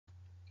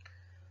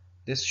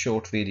This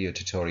short video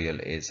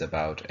tutorial is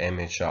about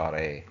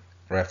MHRA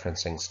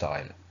referencing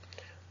style.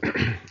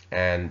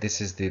 And this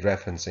is the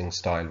referencing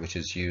style which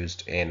is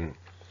used in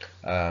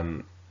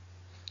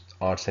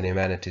Arts and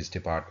Humanities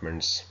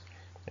departments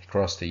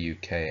across the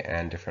UK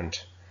and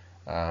different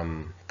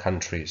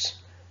countries,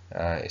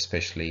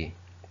 especially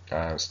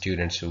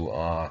students who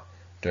are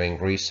doing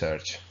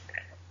research.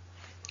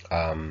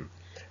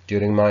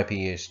 During my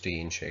PhD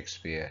in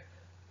Shakespeare,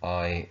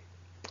 I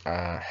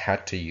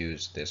had to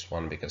use this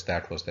one because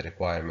that was the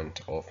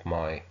requirement of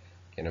my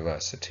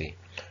university,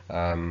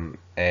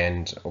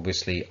 and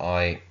obviously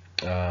I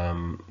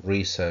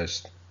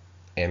researched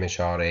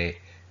MHRA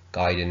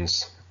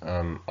guidance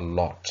a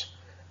lot,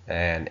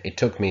 and it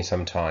took me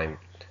some time,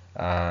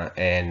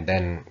 and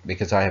then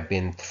because I have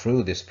been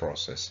through this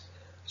process,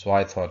 so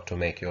I thought to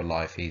make your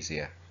life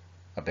easier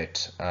a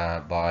bit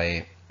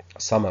by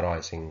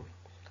summarizing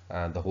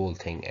the whole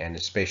thing, and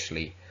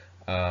especially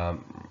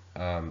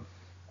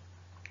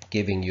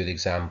giving you the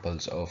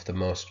examples of the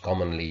most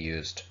commonly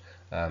used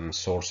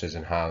sources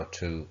and how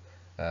to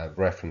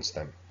reference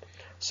them.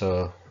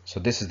 So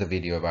this is the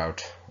video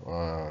about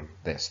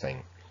this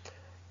thing.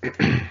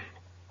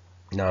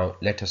 Now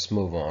let us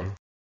move on.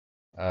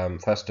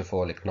 First of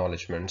all,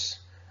 acknowledgements.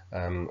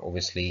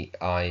 Obviously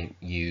I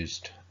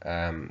used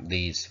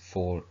these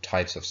 4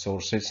 types of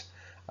sources,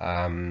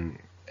 and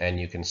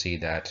you can see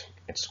that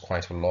it's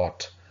quite a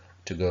lot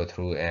to go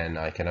through, and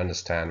I can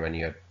understand when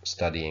you're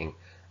studying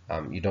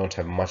you don't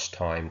have much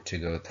time to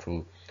go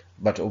through,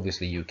 but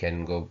obviously you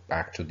can go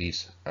back to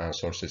these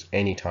sources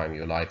anytime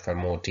you like for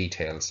more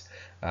details.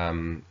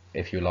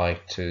 If you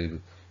like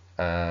to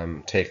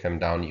take them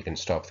down, you can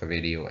stop the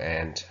video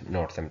and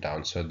note them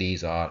down. So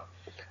these are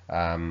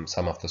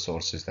some of the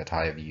sources that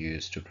I have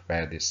used to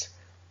prepare this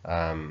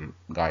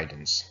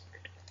guidance.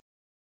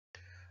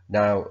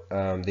 Now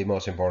the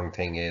most important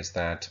thing is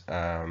that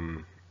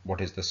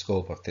what is the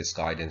scope of this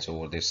guidance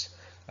or this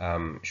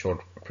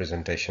short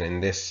presentation. In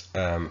this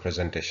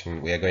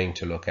presentation we are going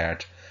to look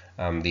at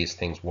these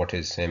things: what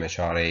is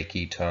MHRA,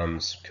 key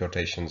terms,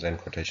 quotations and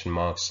quotation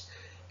marks,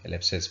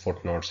 ellipses,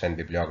 footnotes and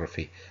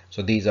bibliography.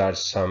 So these are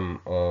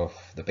some of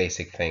the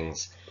basic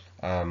things.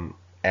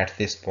 At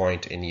this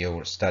point in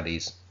your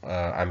studies,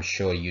 I'm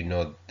sure you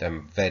know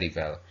them very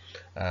well,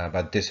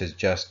 but this is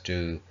just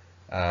to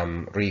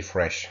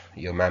refresh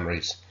your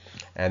memories.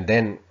 And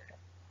then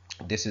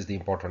this is the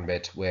important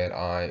bit where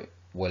I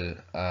will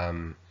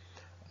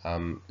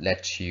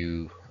let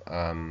you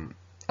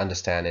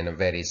understand in a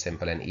very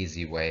simple and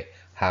easy way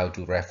how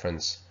to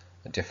reference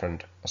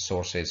different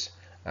sources,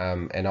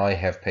 and I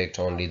have picked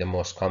only the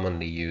most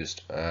commonly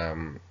used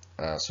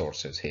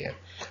sources here.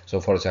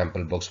 So for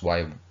example, books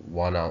by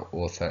one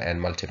author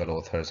and multiple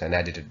authors, and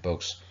edited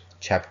books,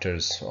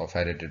 chapters of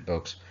edited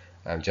books,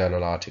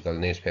 journal article,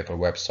 newspaper,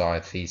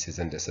 website, theses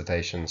and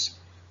dissertations,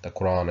 the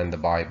Quran and the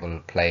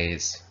Bible,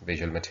 plays,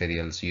 visual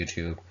materials,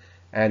 YouTube,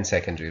 and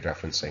secondary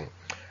referencing.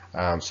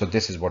 So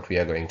this is what we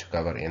are going to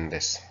cover in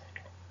this.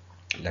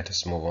 Let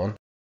us move on.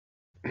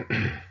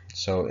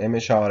 So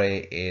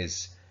MHRA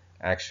is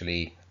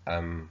actually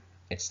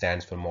it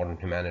stands for Modern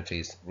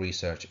Humanities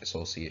Research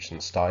Association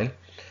style,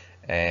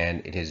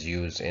 and it is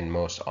used in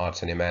most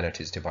arts and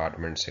humanities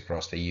departments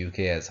across the UK,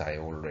 as I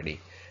already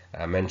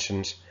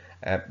mentioned.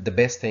 The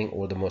best thing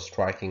or the most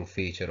striking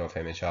feature of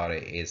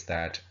MHRA is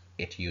that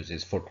it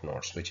uses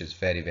footnotes, which is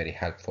very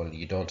helpful.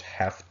 You don't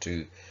have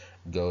to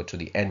go to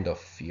the end of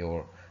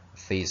your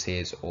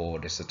thesis or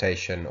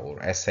dissertation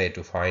or essay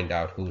to find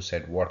out who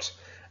said what,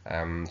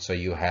 so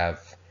you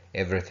have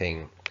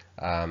everything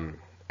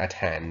at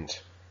hand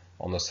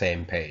on the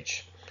same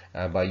page,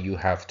 but you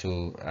have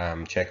to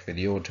check with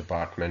your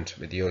department,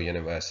 with your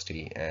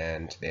university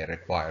and their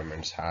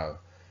requirements. How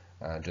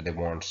do they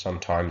want?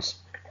 Sometimes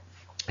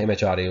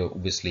MHRA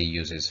obviously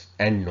uses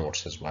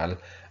endnotes as well,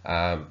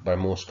 but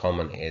most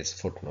common is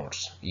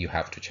footnotes. You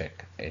have to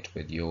check it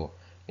with your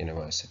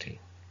university.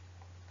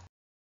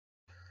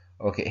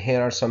 Okay,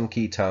 here are some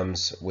key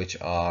terms which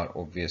are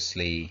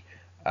obviously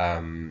I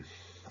mean,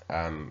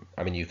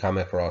 you come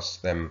across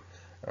them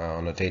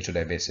on a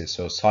day-to-day basis.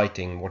 So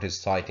citing, what is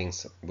citing?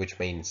 Which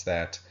means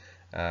that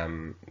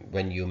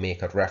when you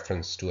make a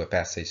reference to a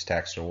passage,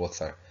 text or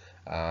author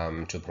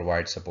to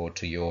provide support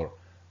to your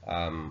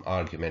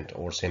argument,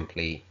 or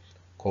simply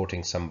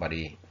quoting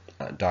somebody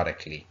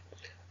directly.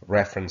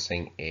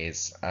 Referencing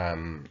is I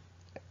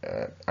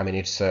mean,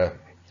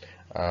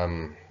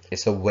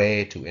 it's a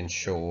way to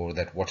ensure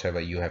that whatever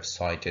you have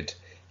cited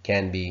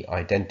can be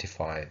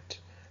identified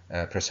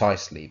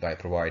precisely by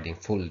providing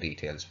full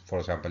details. For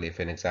example, if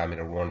an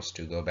examiner wants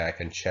to go back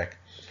and check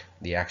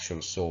the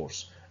actual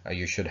source,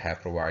 you should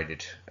have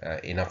provided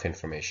enough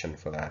information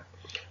for that.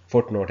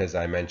 Footnote, as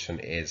I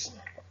mentioned, is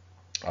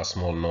a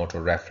small note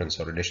or reference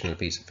or additional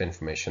piece of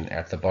information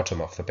at the bottom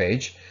of the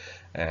page,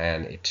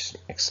 and it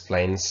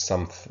explains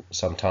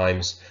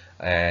sometimes,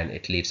 and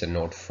it leaves a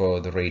note for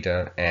the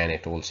reader, and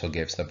it also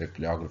gives the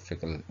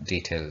bibliographical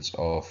details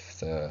of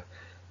the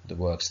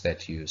works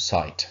that you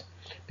cite.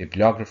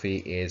 Bibliography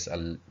is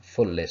a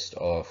full list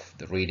of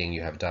the reading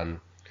you have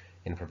done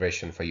in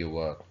preparation for your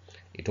work.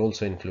 It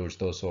also includes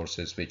those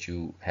sources which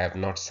you have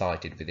not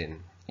cited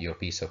within your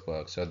piece of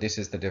work. So this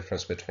is the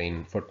difference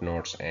between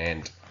footnotes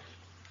and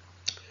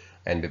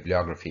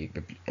bibliography.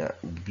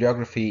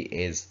 Bibliography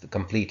is the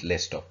complete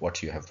list of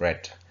what you have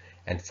read,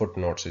 and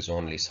footnotes is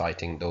only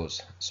citing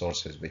those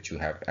sources which you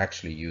have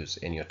actually used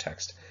in your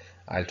text.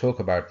 I'll talk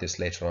about this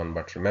later on,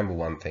 but remember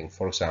one thing.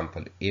 For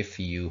example, if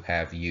you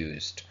have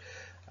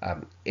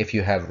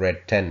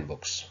read 10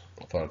 books,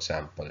 for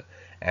example,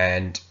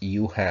 and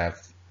you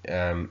have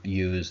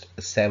used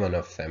 7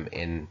 of them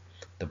in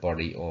the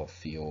body of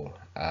your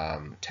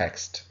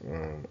text,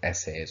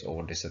 essays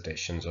or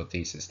dissertations or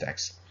thesis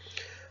texts.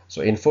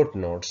 So in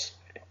footnotes,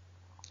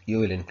 you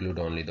will include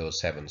only those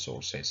 7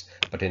 sources,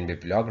 but in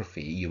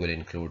bibliography, you will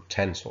include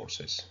 10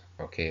 sources.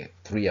 Okay,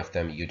 3 of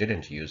them you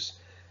didn't use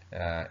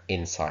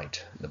inside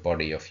the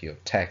body of your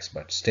text,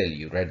 but still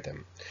you read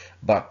them.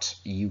 But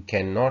you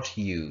cannot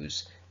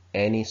use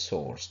any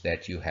source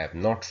that you have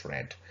not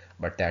read,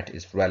 but that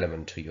is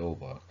relevant to your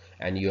work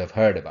and you have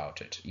heard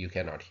about it. You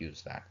cannot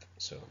use that.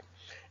 So,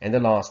 and the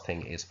last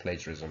thing is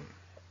plagiarism.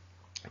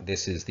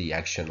 This is the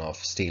action of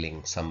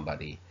stealing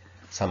somebody's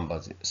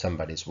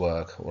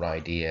work or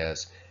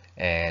ideas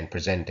and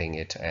presenting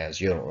it as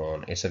your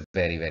own. It's a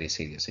very, very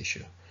serious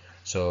issue.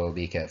 So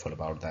be careful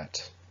about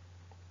that.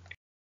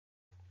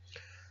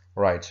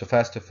 Right, so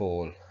first of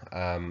all,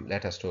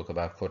 let us talk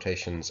about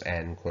quotations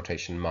and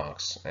quotation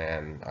marks,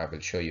 and I will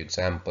show you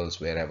examples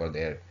wherever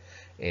there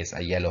is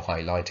a yellow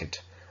highlighted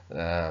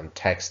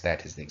text.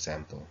 That is the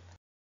example.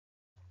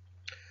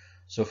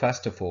 So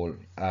first of all,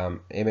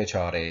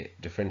 MHRA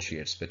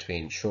differentiates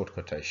between short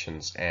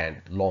quotations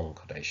and long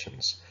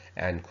quotations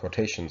and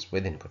quotations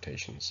within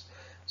quotations.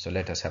 So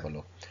let us have a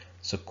look.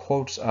 So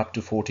quotes up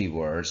to 40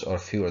 words or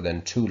fewer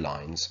than 2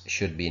 lines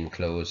should be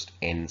enclosed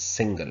in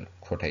single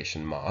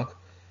quotation mark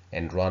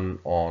and run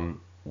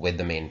on with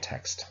the main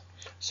text.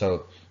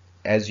 So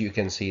as you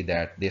can see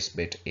that this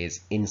bit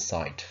is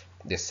inside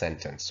this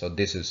sentence. So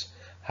this is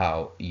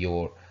how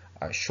your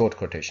short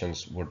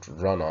quotations would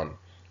run on,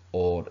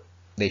 or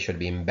they should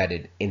be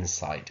embedded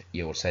inside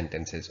your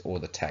sentences or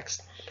the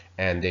text,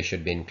 and they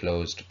should be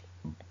enclosed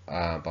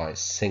by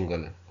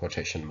single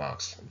quotation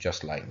marks,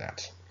 just like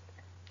that.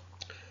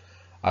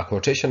 A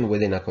quotation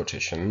within a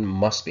quotation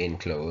must be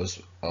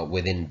enclosed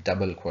within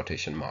double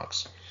quotation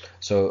marks.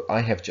 So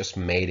I have just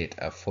made it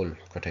a full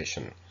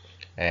quotation,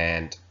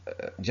 and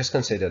just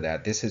consider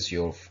that this is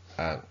your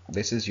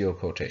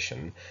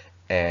quotation,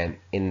 and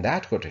in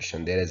that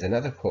quotation there is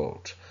another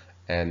quote,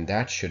 and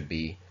that should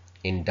be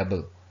in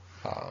double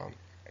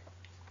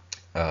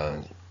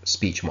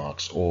speech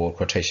marks or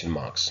quotation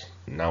marks.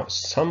 Now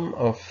some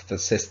of the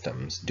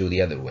systems do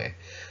the other way.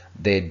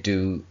 They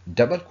do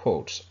double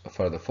quotes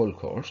for the full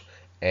quote,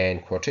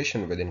 and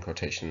quotation within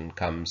quotation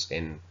comes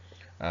in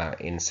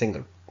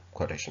single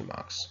quotation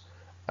marks,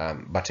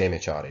 but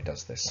MHRA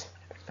does this.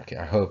 Okay,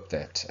 I hope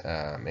that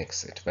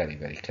makes it very,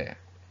 very clear.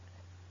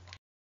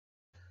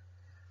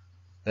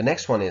 The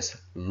next one is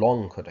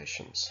long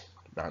quotations.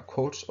 Now,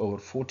 quotes over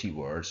 40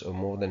 words or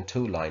more than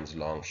 2 lines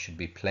long should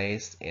be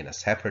placed in a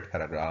separate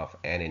paragraph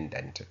and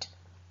indented.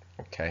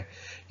 Okay,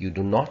 you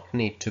do not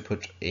need to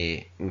put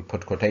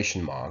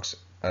quotation marks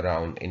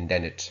around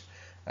indented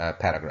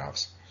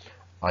paragraphs.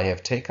 I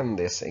have taken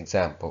this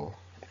example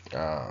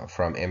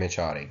from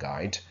MHRA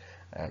guide,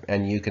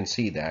 and you can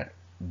see that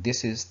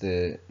this is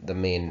the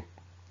main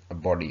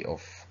body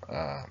of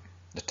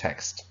the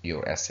text,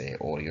 your essay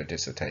or your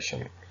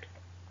dissertation.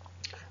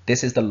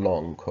 This is the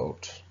long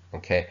quote,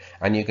 okay,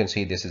 and you can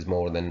see this is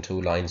more than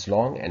 2 lines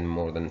long and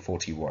more than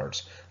 40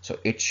 words, so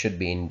it should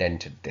be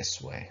indented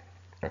this way.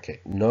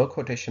 Okay, no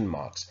quotation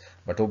marks,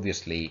 but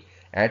obviously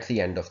at the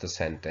end of the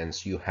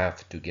sentence you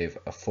have to give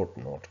a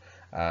footnote,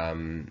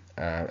 and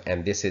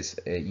this is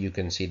you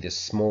can see this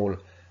small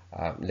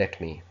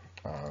let me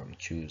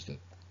choose the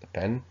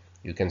pen.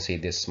 You can see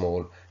this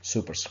small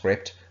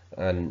superscript,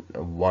 and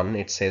 1,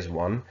 it says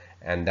 1,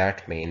 and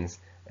that means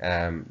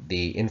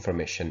the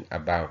information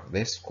about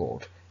this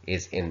quote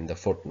is in the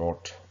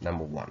footnote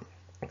number 1,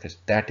 because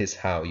that is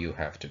how you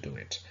have to do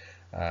it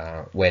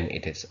when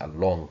it is a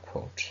long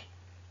quote.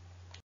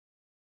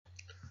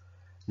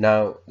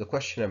 Now the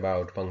question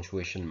about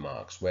punctuation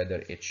marks,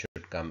 whether it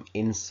should come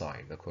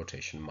inside the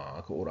quotation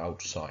mark or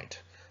outside.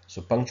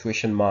 So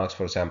punctuation marks,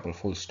 for example,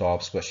 full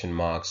stops, question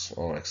marks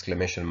or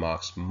exclamation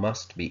marks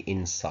must be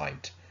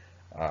inside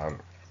the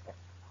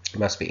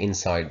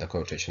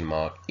quotation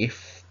mark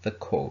if the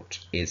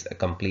quote is a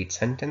complete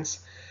sentence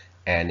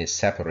and is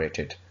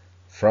separated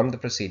from the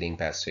preceding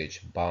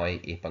passage by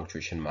a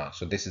punctuation mark.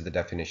 So this is the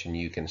definition.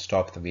 You can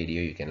stop the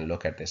video, you can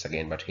look at this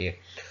again, but here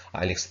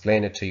I'll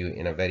explain it to you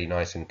in a very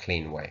nice and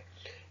clean way.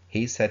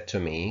 He said to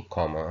me,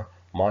 comma,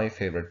 my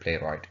favorite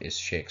playwright is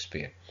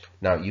Shakespeare.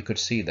 Now you could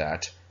see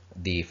that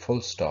the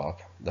full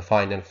stop, the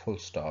final full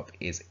stop,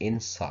 is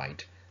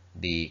inside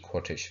the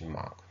quotation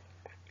mark.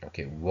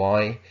 Okay,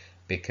 why?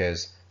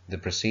 Because the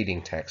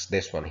preceding text,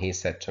 this one, he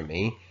said to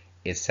me,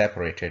 is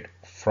separated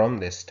from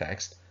this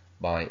text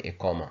by a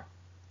comma.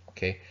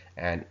 Okay,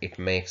 and it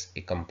makes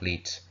a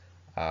complete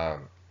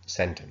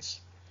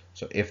sentence.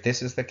 So if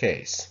this is the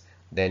case,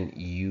 then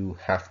you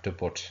have to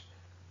put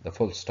the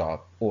full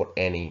stop or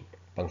any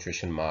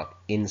punctuation mark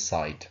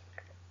inside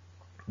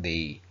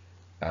the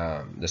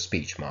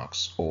speech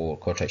marks or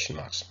quotation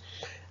marks.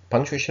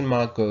 Punctuation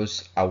mark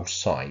goes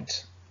outside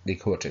the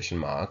quotation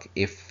mark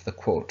if the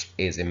quote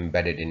is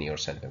embedded in your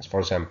sentence. For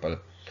example,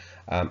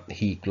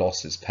 he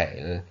glosses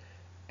pale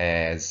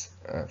as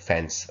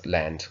fence,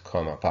 land,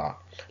 comma, park.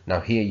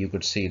 Now here you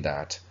could see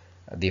that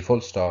the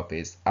full stop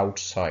is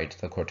outside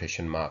the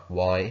quotation mark.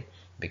 Why?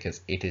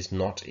 Because it is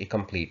not a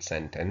complete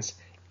sentence.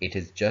 It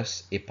is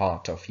just a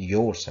part of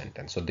your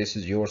sentence. So this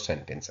is your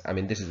sentence. I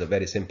mean, this is a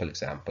very simple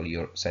example.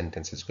 Your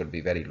sentences could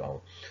be very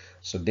long.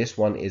 So this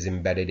one is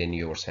embedded in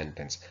your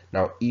sentence.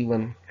 Now,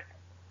 even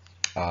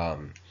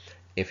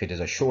if it is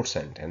a short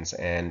sentence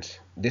and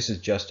this is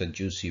just a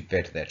juicy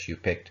bit that you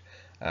picked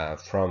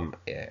from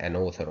an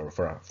author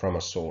or from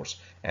a source,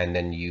 and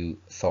then you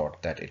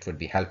thought that it would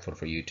be helpful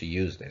for you to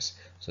use this,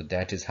 so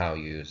that is how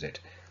you use it.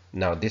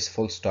 Now this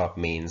full stop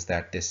means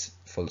that this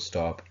full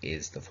stop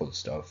is the full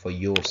stop for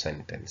your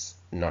sentence,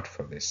 not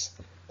for this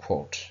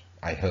quote.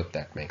 I hope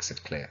that makes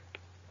it clear.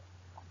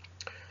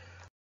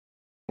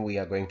 We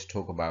are going to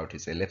talk about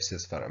is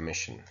ellipsis for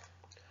omission.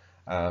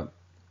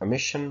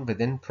 Omission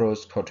within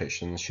prose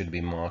quotations should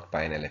be marked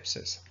by an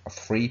ellipsis of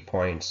 3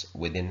 points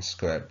within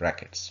square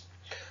brackets.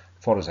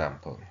 For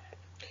example,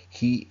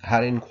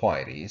 her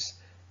inquiries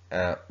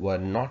were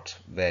not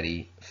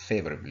very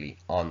favorably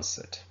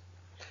answered.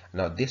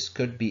 Now this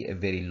could be a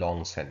very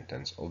long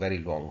sentence or very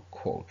long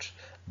quote,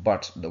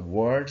 but the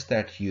words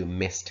that you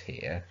missed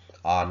here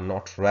are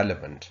not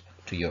relevant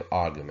to your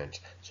argument.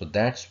 So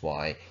that's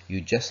why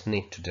you just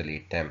need to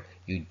delete them.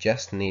 You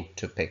just need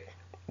to pick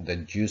the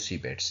juicy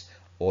bits,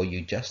 or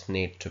you just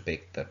need to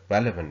pick the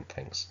relevant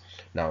things.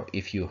 Now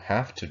if you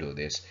have to do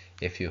this,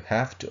 if you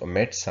have to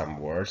omit some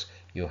words,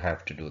 you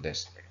have to do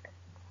this.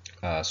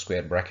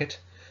 Square bracket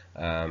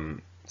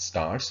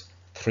starts,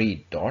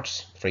 3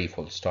 dots, 3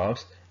 full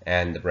stops,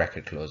 and the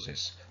bracket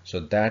closes. So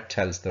that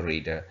tells the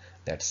reader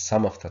that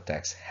some of the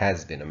text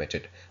has been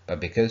omitted, but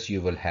because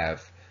you will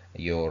have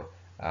your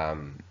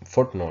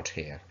footnote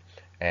here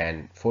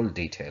and full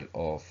detail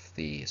of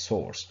the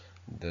source,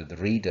 the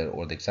reader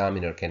or the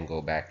examiner can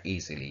go back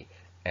easily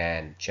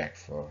and check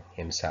for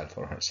himself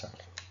or herself.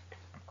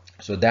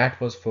 So that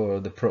was for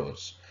the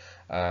prose.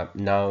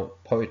 Now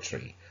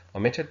poetry.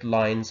 Omitted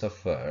lines of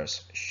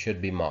verse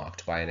should be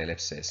marked by an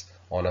ellipsis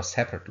on a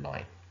separate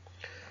line.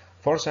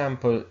 For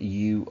example,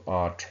 you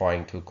are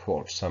trying to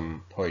quote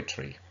some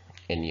poetry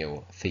in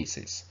your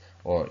thesis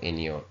or in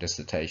your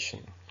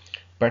dissertation,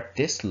 but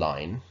this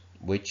line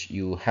which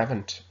you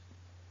haven't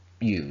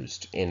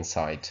used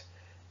inside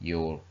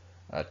your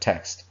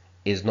text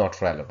is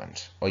not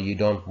relevant, or you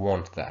don't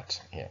want that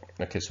here.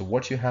 Okay, so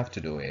what you have to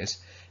do is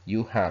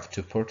you have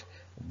to put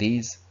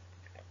these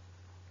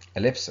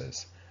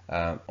ellipses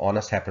on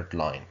a separate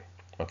line.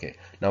 Okay,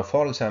 now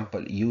for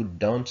example, you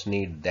don't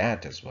need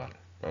that as well.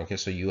 Okay,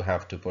 so you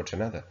have to put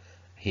another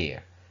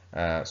here.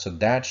 So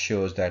that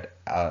shows that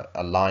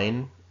a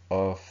line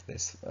of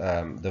this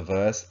the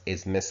verse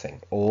is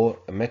missing or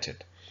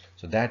omitted.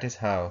 So that is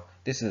how,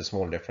 this is a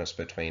small difference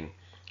between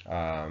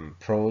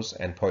prose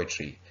and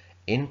poetry.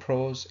 In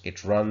prose,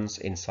 it runs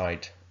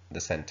inside the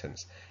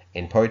sentence.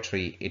 In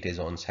poetry, it is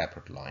on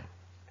separate line.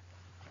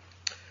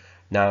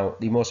 Now,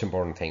 the most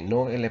important thing,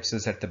 no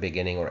ellipses at the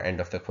beginning or end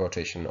of the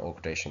quotation or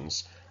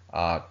quotations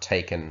are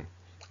taken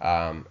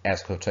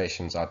as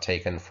quotations are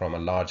taken from a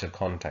larger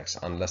context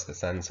unless the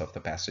sense of the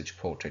passage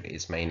quoted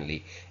is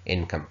mainly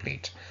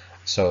incomplete.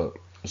 So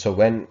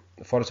when,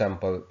 for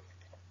example,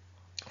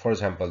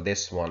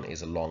 this one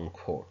is a long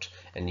quote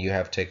and you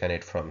have taken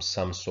it from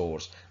some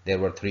source, there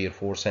were 3 or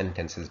 4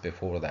 sentences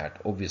before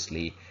that,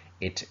 obviously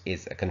it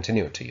is a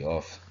continuity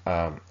of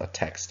a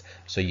text,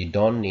 so you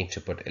don't need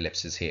to put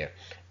ellipses here.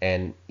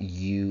 And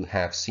you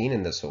have seen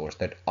in the source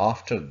that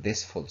after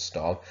this full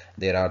stop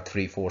there are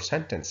 3-4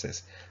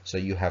 sentences, so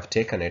you have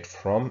taken it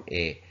from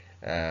a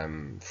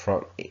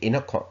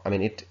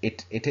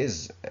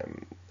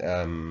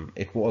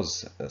it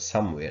was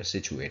somewhere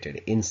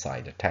situated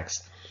inside a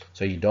text,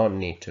 so you don't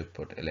need to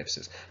put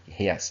ellipses.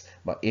 Yes,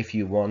 but if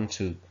you want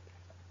to,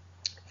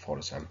 for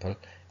example,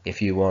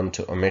 if you want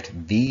to omit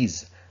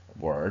these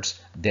words,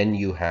 then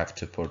you have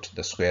to put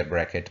the square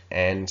bracket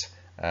and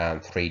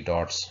 3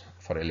 dots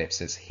for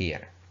ellipsis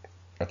here.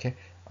 Okay,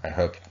 I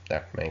hope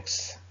that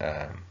makes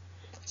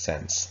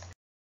sense.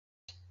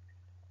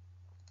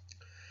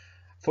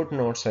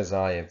 Footnotes, as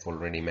I have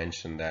already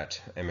mentioned,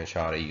 that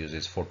MHRA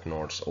uses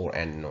footnotes or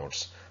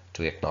endnotes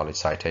to acknowledge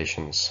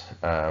citations.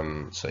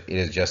 So it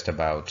is just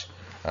about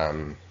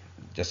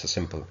just a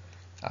simple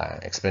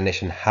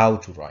explanation how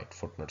to write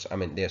footnotes. I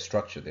mean, their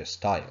structure, their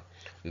style.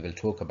 We will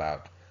talk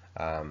about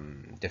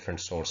different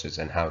sources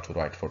and how to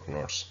write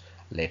footnotes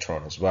later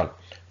on as well.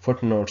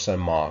 Footnotes are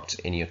marked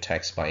in your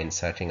text by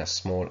inserting a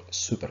small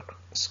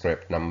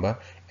superscript number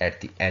at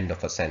the end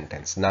of a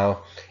sentence.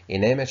 Now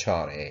in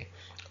MHRA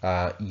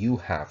you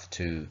have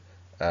to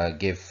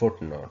give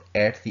footnote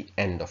at the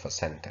end of a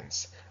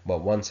sentence,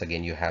 but once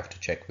again you have to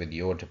check with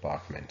your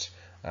department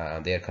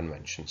their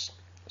conventions.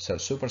 So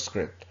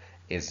superscript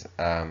is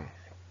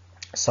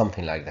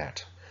something like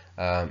that.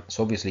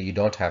 So obviously you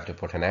don't have to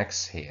put an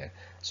X here.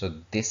 So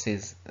this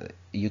is,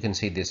 you can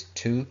see this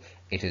 2,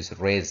 it is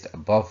raised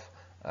above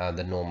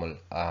the normal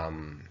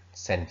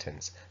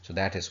sentence. So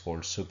that is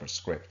called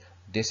superscript.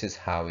 This is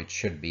how it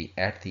should be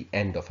at the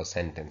end of a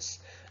sentence,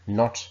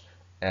 not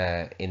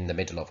in the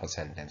middle of a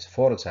sentence.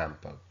 For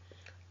example,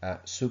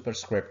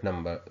 superscript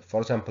number,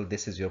 for example,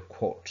 this is your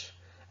quote,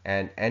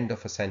 and end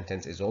of a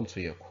sentence is also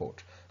your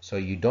quote. So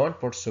you don't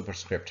put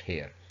superscript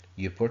here,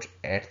 you put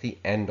at the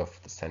end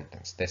of the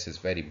sentence. This is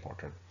very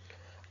important.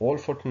 All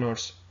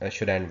footnotes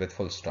should end with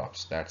full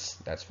stops.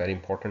 That's very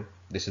important.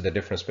 This is the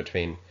difference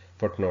between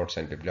footnotes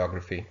and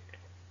bibliography.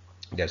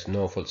 There's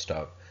no full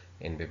stop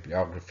in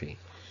bibliography.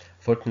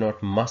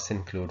 Footnote must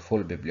include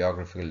full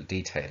bibliographical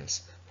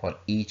details for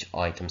each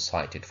item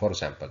cited. For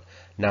example,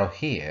 now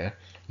here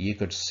you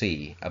could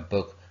see a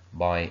book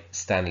by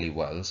Stanley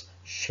Wells,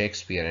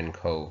 Shakespeare and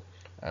Co.,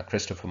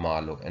 Christopher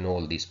Marlowe, and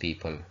all these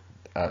people.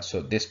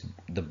 So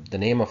the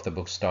name of the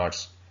book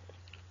starts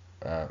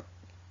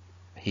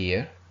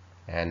here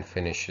and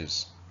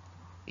finishes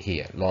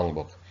here. Long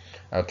book.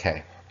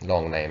 Okay,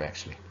 long name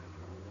actually.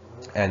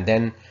 And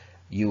then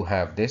you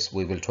have this.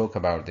 We will talk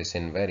about this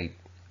in very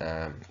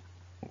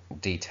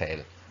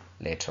detail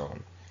later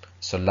on.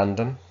 So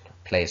London,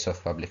 place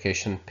of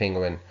publication,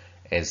 Penguin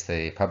is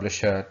the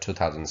publisher,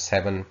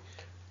 2007,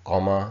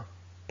 comma,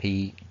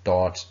 P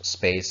dot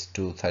space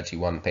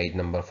 231 page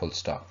number, full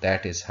stop.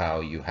 That is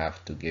how you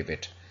have to give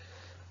it,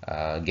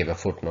 give a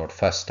footnote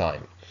first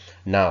time.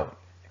 Now,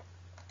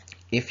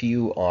 if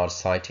you are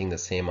citing the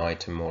same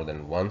item more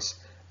than once,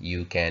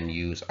 you can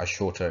use a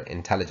shorter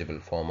intelligible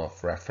form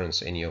of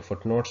reference in your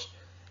footnotes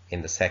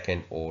in the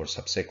second or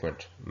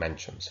subsequent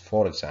mentions.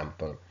 For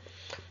example,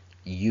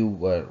 you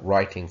were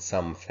writing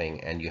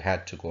something and you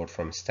had to quote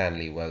from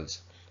Stanley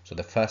Wells. So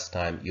the first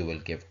time you will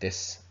give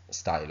this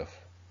style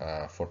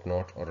of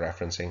footnote or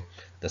referencing.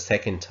 The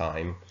second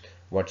time,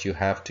 what you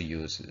have to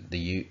use,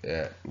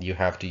 you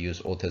have to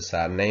use author's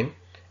surname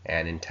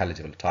and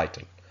intelligible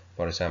title.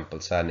 For example,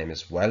 surname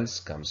is Wells,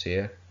 comes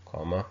here,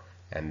 comma,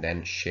 and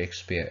then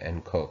Shakespeare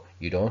and Co.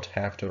 You don't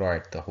have to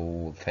write the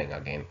whole thing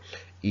again.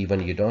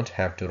 Even you don't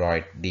have to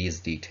write these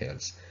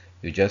details.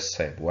 You just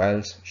say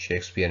Wells,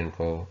 Shakespeare and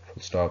Co.,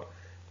 full stop,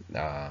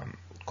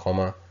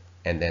 comma,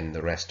 and then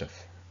the rest of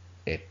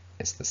it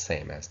is the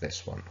same as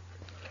this one.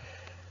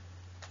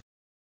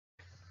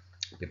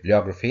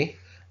 Bibliography.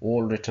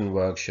 All written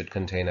work should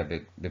contain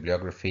a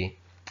bibliography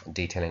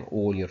detailing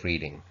all your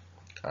reading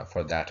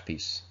for that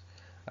piece.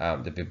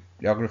 The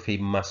bibliography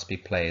must be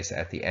placed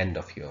at the end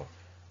of your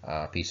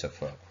piece of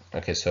work.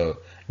 Okay, so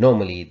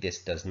normally this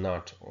does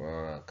not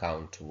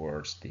count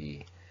towards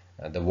the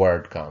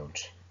word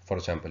count. For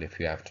example, if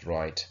you have to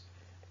write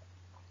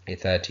a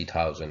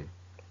 30,000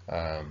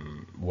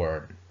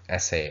 word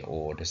essay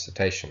or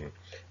dissertation,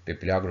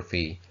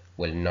 bibliography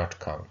will not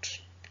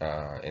count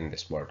in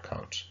this word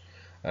count.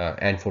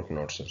 And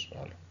footnotes as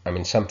well. I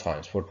mean,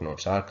 sometimes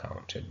footnotes are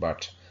counted,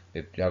 but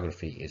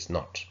bibliography is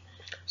not.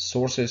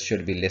 Sources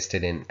should be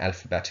listed in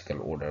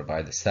alphabetical order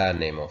by the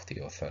surname of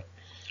the author.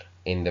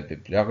 In the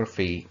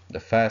bibliography,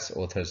 the first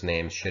author's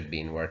name should be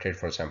inverted.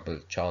 For example,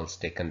 Charles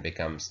Dickens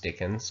becomes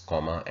Dickens,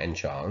 comma, and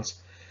Charles.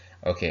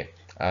 Okay,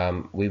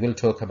 we will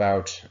talk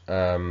about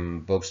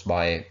books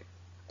by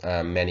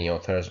many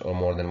authors or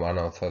more than one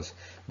authors,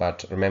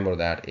 but remember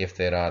that if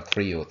there are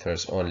 3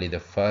 authors, only the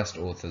first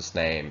author's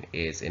name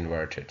is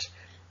inverted.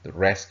 The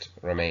rest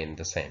remain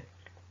the same.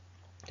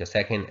 The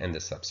second and the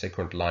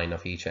subsequent line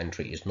of each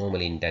entry is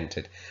normally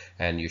indented,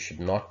 and you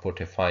should not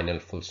put a final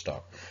full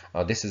stop.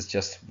 This is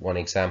just one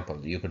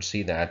example. You could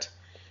see that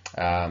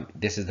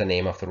this is the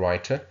name of the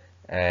writer,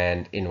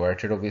 and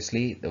inverted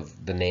obviously.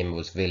 The name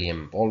was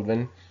William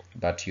Baldwin,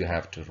 but you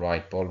have to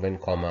write Baldwin,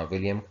 comma,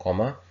 William,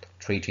 comma,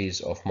 Treatise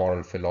of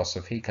Moral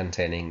Philosophy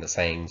containing the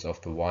sayings of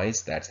the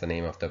wise. That's the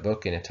name of the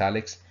book in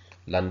italics.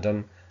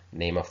 London,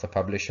 name of the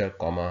publisher,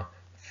 comma,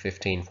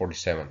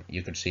 1547.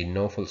 You could see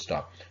no full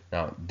stop.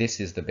 Now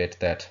this is the bit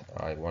that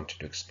I wanted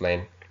to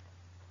explain.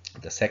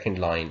 The second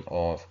line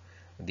of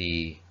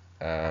the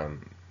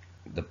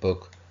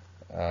book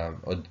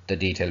or the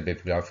detail,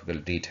 bibliographical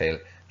detail,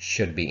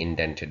 should be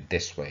indented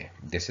this way.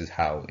 This is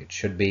how it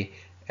should be,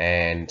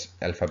 and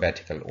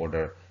alphabetical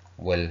order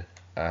will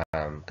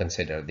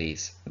consider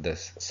this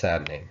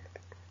surname.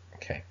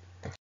 Okay,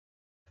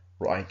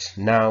 right,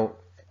 now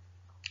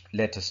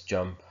let us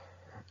jump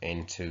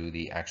into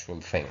the actual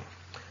thing.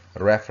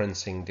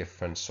 Referencing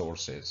different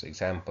sources,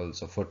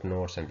 examples of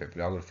footnotes and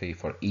bibliography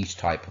for each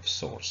type of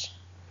source.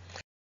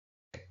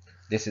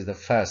 This is the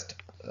first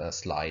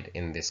slide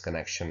in this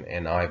connection,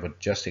 and I would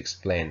just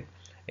explain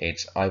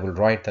it. I will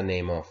write the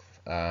name of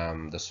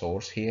the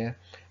source here,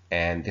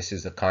 and this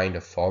is the kind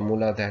of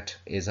formula that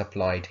is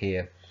applied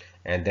here,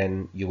 and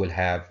then you will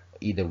have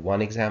either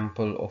one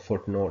example of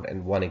footnote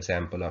and one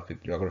example of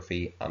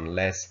bibliography,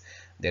 unless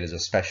there is a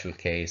special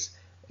case,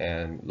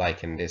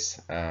 like in this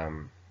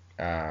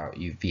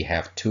we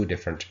have two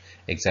different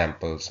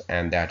examples,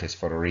 and that is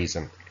for a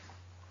reason.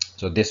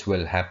 So this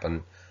will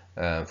happen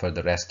for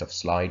the rest of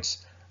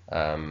slides.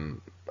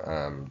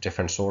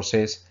 Different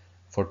sources,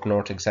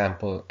 footnote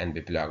example, and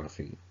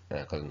bibliography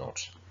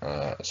notes.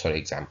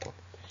 Example.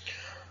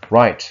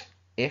 Right.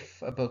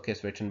 If a book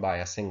is written by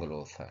a single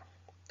author,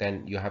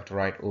 then you have to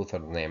write author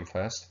name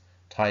first,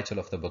 title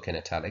of the book in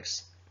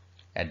italics,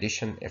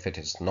 edition if it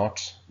is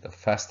not the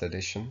first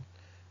edition,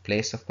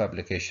 place of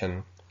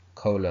publication,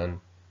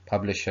 colon,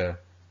 publisher,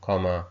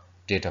 comma,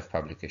 date of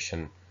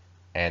publication,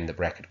 and the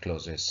bracket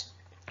closes.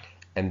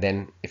 And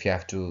then if you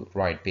have to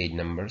write page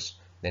numbers,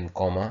 then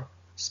comma,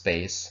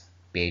 space,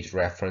 page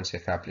reference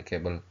if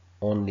applicable,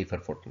 only for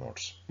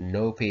footnotes.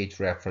 No page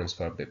reference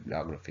for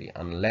bibliography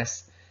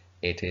unless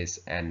it is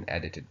an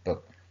edited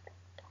book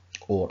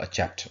or a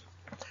chapter.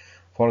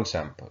 For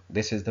example,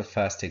 this is the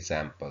first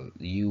example.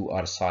 You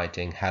are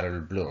citing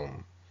Harold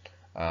Bloom.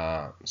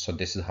 So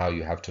this is how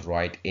you have to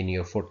write in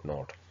your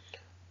footnote.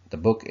 The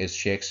book is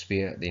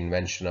Shakespeare, The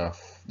Invention of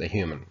the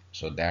Human.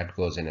 So that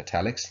goes in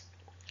italics,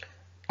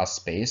 a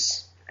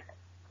space,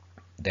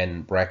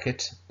 then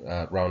bracket,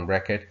 round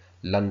bracket,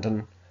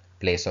 London,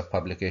 place of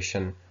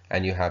publication,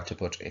 and you have to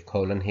put a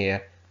colon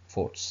here.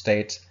 Fort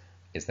State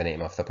is the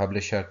name of the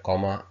publisher,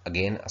 comma,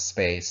 again a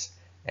space,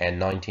 and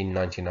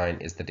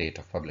 1999 is the date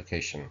of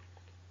publication.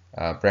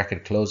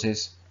 Bracket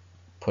closes,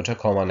 put a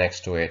comma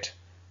next to it,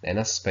 then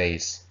a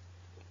space,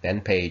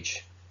 then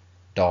page,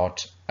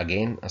 dot,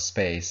 again a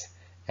space,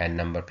 and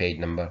number, page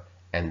number,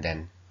 and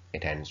then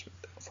it ends with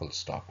a full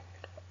stop.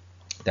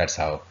 That's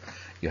how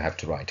you have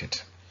to write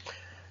it.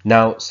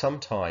 Now,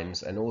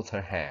 sometimes an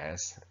author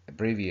has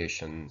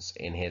abbreviations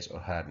in his or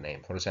her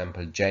name. For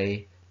example,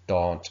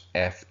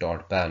 J.F.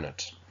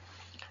 Burnett.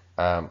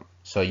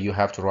 So you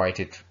have to write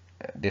it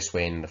this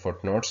way in the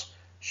footnotes.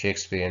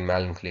 Shakespearean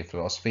Melancholy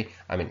Philosophy.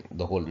 I mean,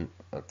 the whole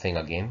thing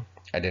again.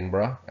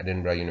 Edinburgh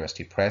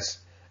University Press.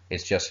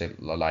 It's just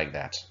like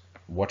that.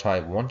 What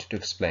I wanted to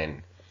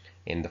explain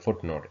in the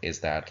footnote is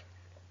that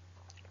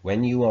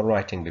when you are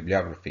writing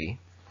bibliography,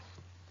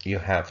 you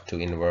have to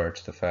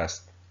invert the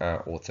first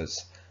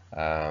author's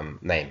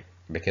name,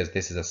 because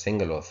this is a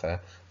single author.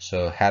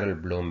 So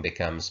Harold Bloom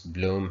becomes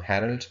Bloom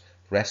Harold.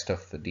 Rest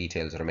of the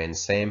details remain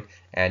same,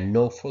 and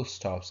no full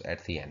stops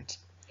at the end.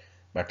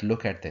 But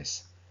look at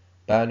this,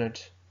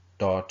 Bernard.J.F.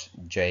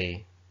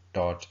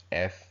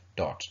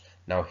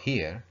 Now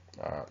here,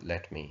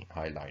 let me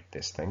highlight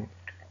this thing.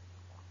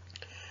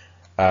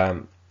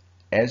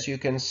 As you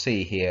can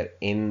see here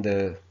in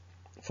the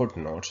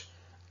footnote,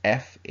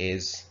 F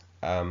is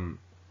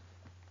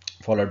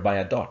followed by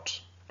a dot.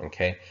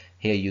 Okay,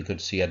 here you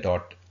could see a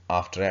dot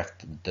after F.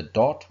 The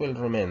dot will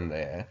remain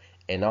there,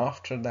 and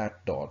after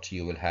that dot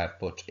you will have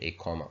put a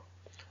comma.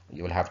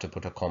 You will have to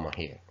put a comma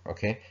here.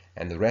 Okay,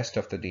 and the rest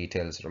of the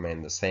details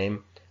remain the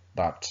same,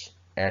 but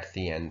at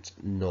the end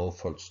no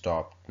full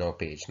stop, no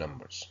page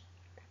numbers.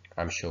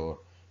 I'm sure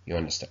you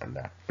understand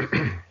that.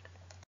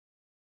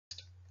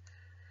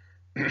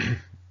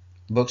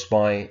 Books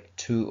by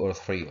 2 or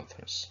 3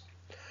 authors.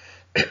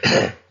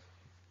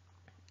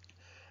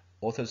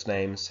 Author's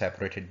name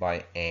separated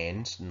by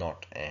ands,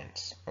 not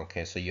ands.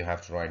 Okay, so you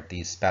have to write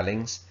these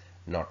spellings,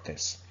 not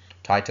this.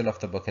 Title of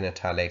the book in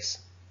italics.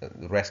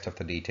 The rest of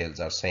the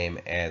details are same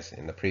as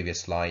in the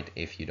previous slide.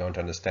 If you don't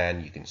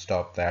understand, you can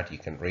stop that. You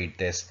can read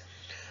this.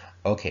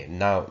 Okay,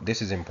 now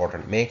this is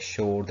important. Make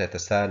sure that the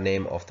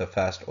surname of the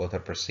first author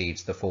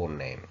precedes the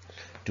forename.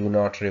 Do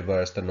not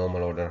reverse the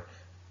normal order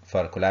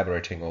for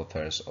collaborating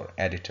authors or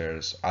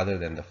editors other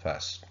than the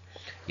first.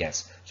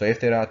 Yes, so if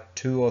there are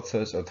 2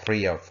 authors or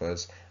 3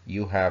 authors,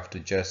 you have to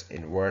just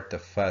invert the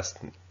first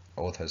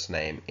author's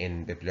name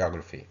in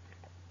bibliography.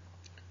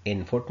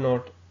 In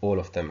footnote, all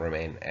of them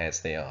remain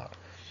as they are.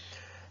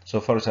 So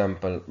for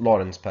example,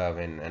 Lawrence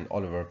Pervin and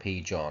Oliver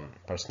P. John,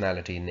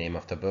 personality, name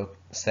of the book,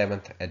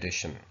 7th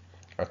edition.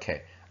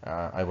 Okay,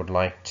 I would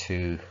like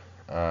to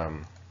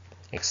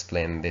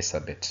explain this a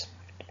bit.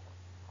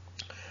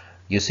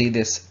 You see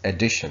this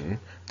edition,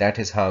 that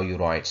is how you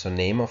write. So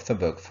name of the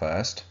book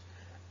first,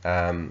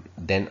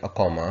 then a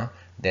comma,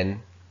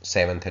 then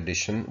 7th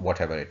edition,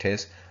 whatever it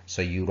is.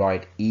 So you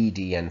write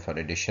EDN for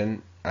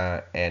edition,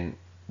 and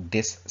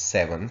this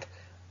 7th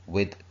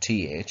with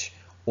TH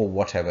or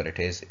whatever it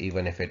is,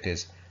 even if it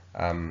is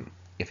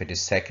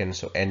second,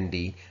 so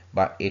ND,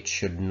 but it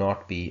should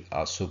not be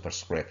a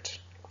superscript.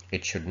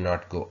 It should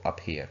not go up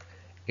here.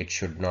 It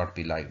should not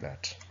be like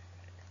that.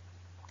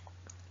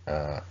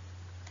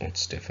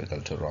 It's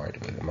difficult to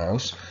write with a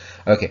mouse.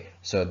 Okay,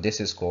 so this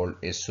is called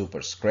a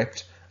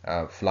superscript,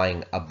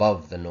 flying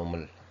above the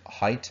normal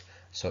height,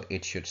 so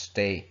it should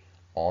stay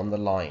on the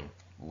line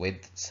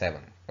with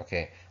 7.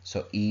 Okay,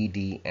 so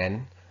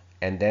EDN,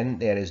 and then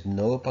there is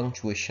no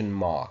punctuation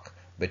mark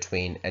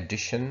between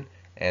edition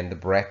and the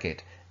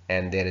bracket,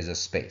 and there is a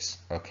space.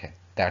 Okay,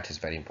 that is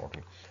very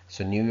important.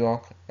 So New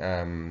York,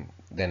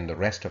 then the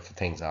rest of the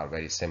things are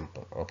very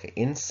simple. Okay,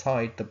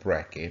 inside the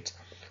bracket,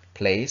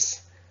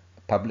 place,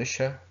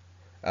 publisher,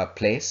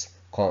 place,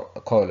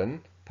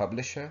 colon,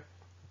 publisher,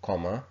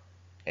 comma,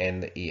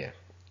 and the year.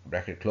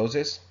 bracket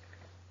closes.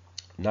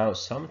 Now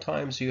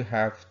sometimes you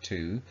have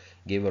to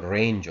give a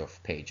range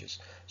of pages,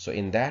 so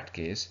in that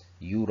case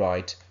you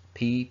write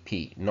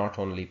PP,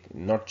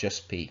 not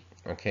just P.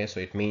 Okay, so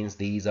it means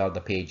these are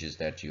the pages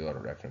that you are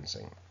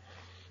referencing.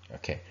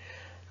 Okay,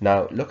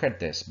 now look at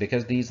this,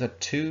 because these are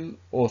two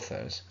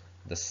authors,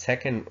 the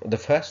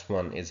first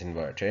one is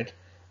inverted,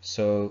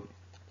 so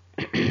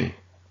the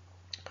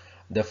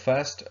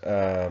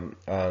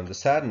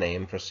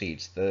surname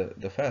precedes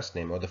the first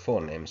name or the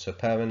forename, so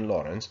Pervin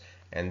Lawrence,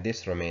 and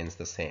this remains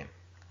the same.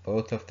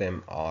 Both of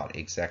them are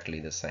exactly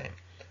the same,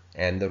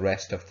 and the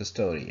rest of the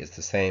story is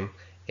the same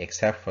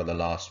except for the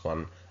last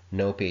one.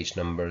 No page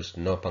numbers,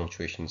 no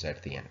punctuations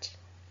at the end.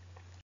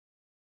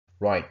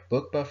 Right,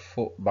 book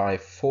by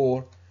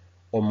four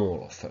or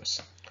more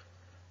authors.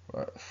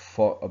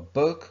 For a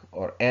book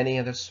or any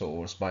other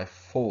source by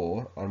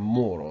four or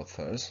more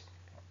authors,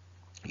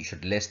 you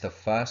should list the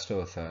first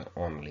author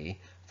only,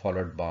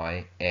 followed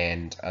by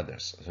and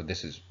others. So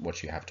this is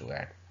what you have to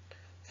add.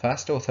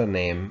 First author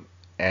name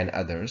and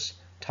others,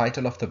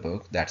 title of the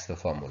book, that's the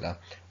formula,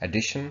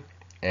 edition,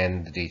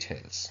 and the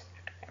details.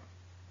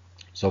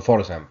 So for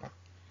example,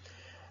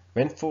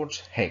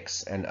 Wentworth,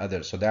 Hicks, and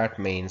others, so that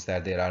means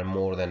that there are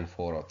more than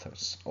four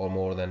authors, or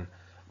more than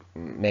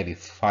maybe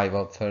five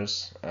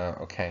authors.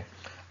 Okay,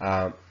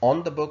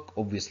 on the book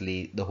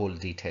obviously the whole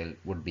detail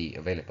would be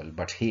available,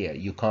 but here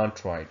you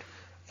can't write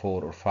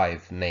 4 or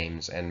 5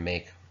 names and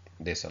make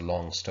this a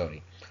long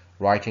story.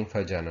 Writing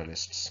for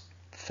journalists,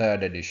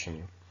 third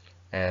edition,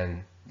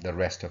 and the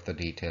rest of the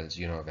details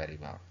you know very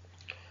well.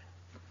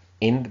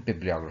 In the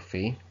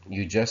bibliography,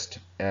 you just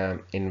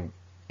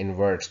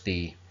invert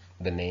the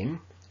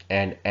name,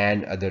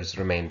 and others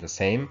remain the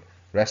same,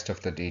 rest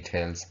of the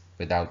details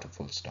without a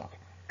full stop.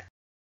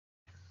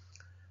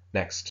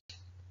 Next,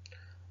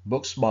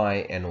 books by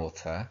an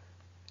author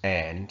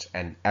and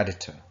an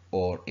editor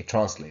or a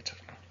translator.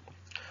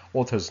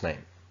 Author's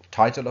name,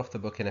 title of the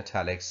book in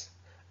italics,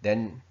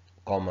 then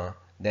comma,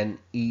 then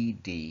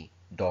ed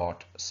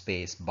dot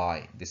space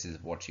by. This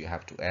is what you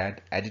have to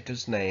add.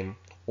 Editor's name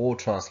or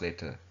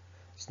translator's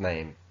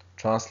name,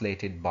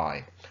 translated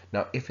by.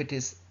 Now if it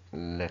is,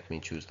 let me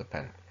choose the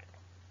pen.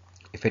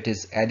 If it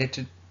is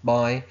edited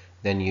by,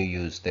 then you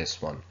use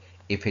this one.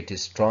 If it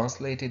is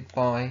translated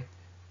by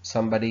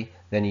somebody,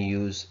 then you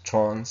use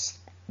trans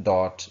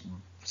dot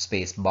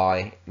space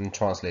by and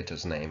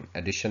translator's name,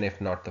 edition if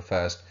not the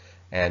first,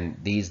 and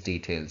these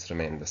details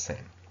remain the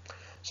same.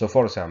 So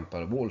for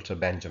example, Walter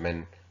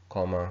Benjamin,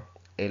 comma,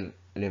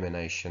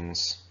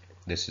 Illuminations,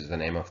 this is the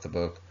name of the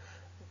book,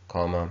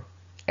 comma,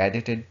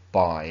 edited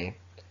by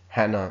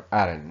Hannah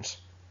Arendt,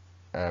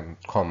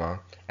 comma,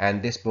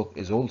 and this book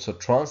is also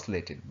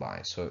translated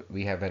by, so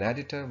we have an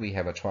editor, we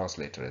have a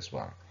translator as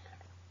well,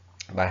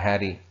 by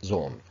Harry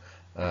Zorn.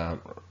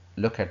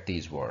 Look at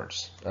these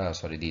words,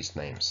 these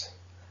names,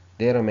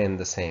 they remain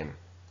the same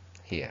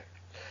here.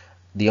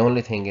 The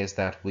only thing is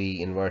that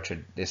we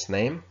inverted this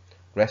name,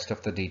 rest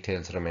of the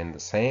details remain the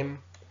same.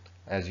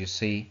 As you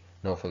see,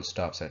 no full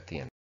stops at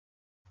the end.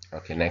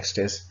 Okay, next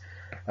is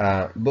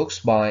books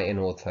by an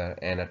author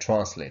and a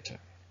translator.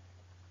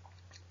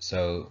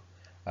 So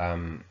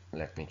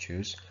let me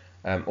choose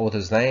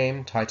author's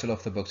name, title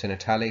of the books in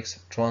italics,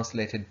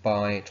 translated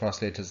by,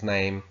 translator's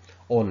name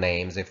or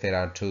names if there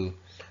are two,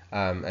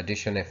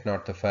 edition if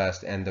not the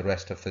first, and the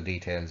rest of the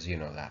details you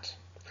know that.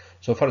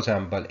 So for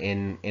example,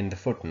 in the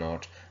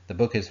footnote, the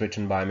book is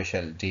written by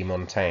Michel de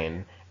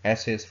Montaigne,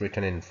 essays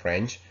written in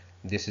French,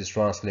 this is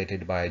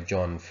translated by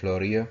John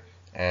Florio,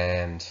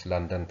 and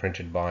London,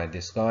 printed by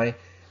this guy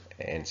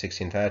in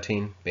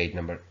 1613, page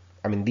number,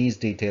 these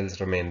details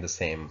remain the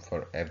same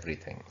for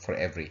everything, for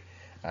every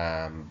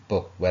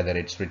book, whether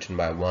it's written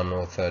by one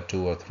author,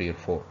 2 or 3 or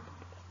 4.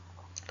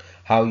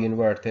 How you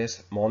invert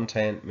this?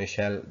 Montaigne,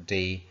 Michel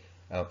de,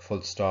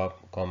 full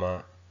stop,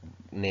 comma,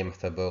 name of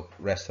the book,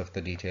 rest of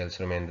the details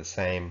remain the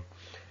same,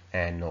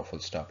 and no full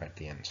stop at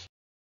the end.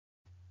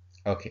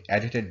 Okay,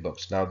 edited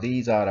books. Now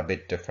these are a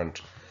bit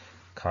different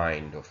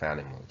kind of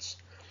animals.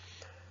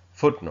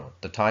 Footnote,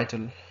 the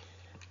title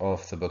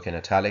of the book in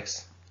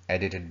italics,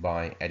 edited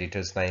by,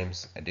 editor's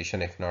names,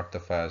 edition if not the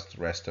first,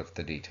 rest of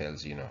the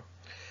details you know.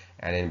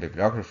 And in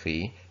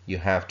bibliography, you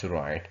have to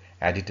write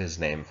editor's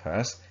name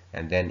first,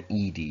 and then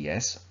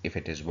eds, if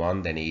it is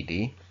one, then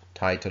ed,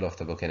 title of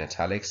the book in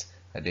italics,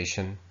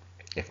 edition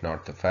if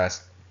not the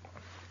first.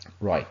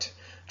 Right,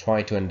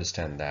 try to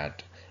understand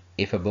that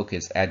if a book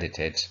is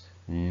edited,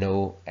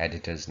 no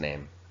editor's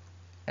name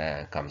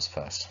comes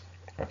first.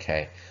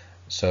 Okay,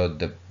 so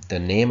the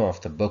name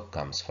of the book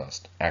comes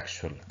first,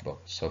 actual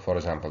book. So for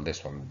example,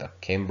 this one, the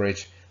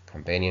Cambridge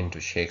Companion to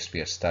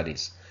Shakespeare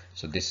Studies,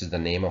 so this is the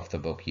name of the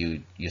book.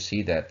 You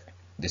see that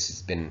this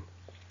has been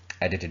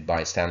edited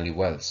by Stanley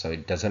Wells, so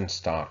it doesn't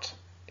start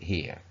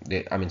here.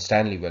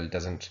 Stanley Wells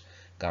doesn't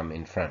come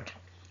in front.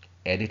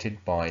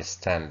 Edited by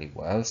Stanley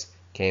Wells,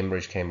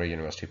 Cambridge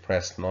University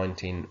Press,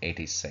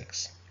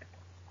 1986.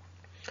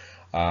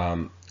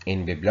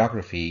 In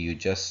bibliography, you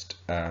just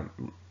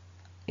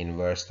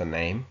inverse the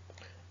name,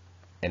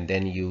 and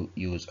then you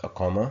use a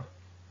comma,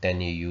 then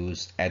you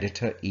use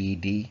editor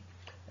ed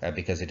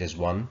because it is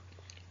one.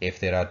 If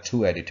there are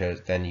two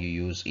editors, then you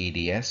use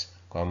eds,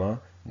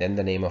 comma, then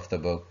the name of the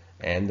book,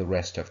 and the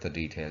rest of the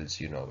details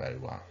you know very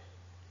well.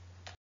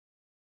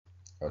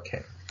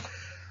 Okay,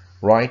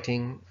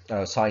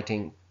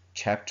 citing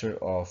chapter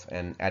of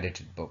an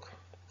edited book.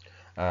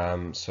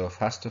 So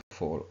first of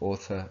all,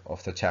 author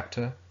of the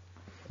chapter,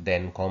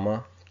 then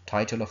comma,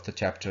 title of the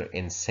chapter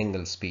in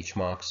single speech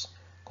marks,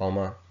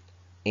 comma,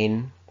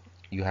 in,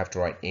 you have to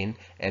write in,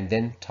 and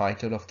then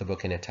title of the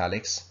book in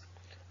italics,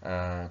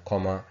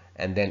 comma,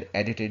 and then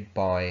edited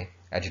by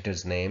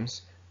editors'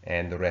 names,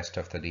 and the rest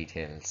of the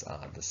details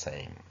are the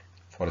same.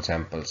 For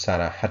example,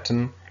 Sarah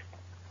Hutton,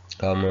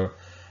 comma,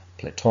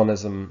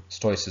 Platonism,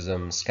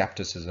 Stoicism,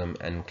 Skepticism,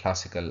 and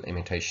Classical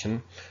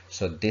Imitation.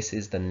 So this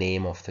is the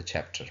name of the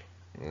chapter.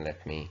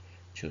 Let me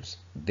choose.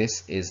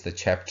 This is the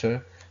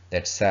chapter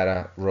that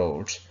Sarah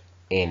wrote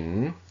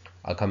in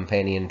A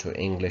Companion to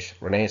English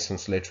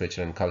Renaissance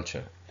Literature and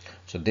Culture.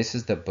 So this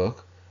is the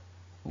book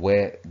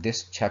where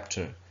this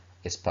chapter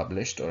is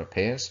published or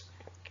appears,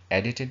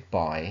 edited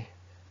by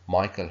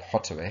Michael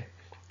Hottaway,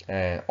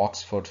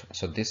 Oxford.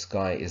 So this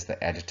guy is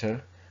the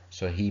editor.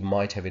 So he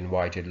might have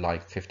invited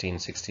like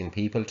 15-16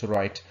 people to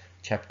write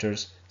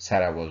chapters.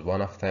 Sarah was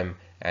one of them,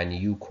 and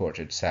you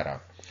quoted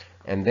Sarah.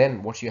 And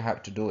then what you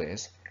have to do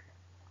is,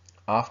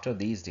 after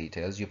these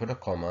details, you put a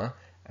comma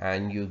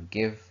and you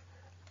give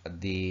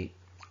the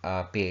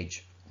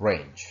page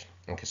range.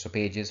 Okay, so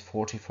pages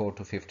 44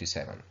 to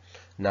 57.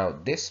 Now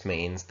this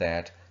means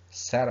that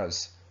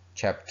Sarah's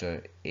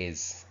chapter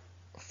is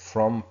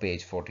from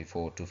page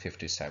 44 to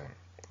 57.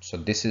 So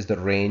this is the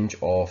range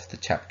of the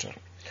chapter.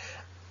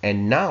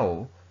 And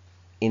now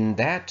in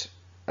that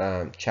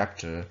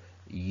chapter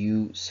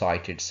you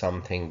cited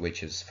something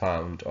which is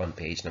found on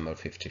page number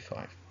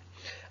 55.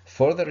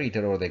 For the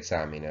reader or the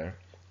examiner,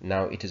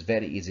 now it is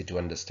very easy to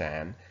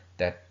understand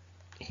that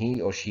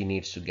he or she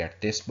needs to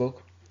get this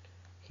book.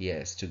 He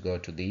has to go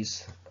to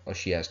these, or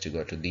she has to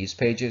go to these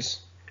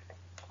pages.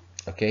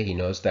 Okay, he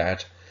knows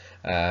that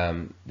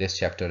this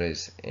chapter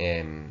is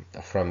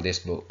from this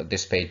book,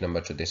 this page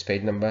number to this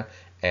page number,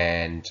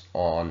 and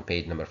on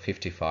page number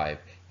 55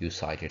 you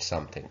cited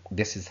something.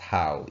 This is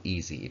how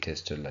easy it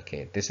is to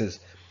locate. This is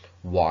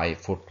why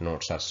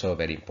footnotes are so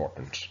very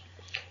important.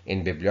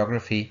 In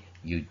bibliography,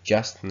 you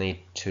just need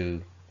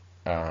to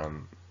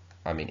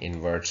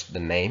invert the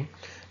name,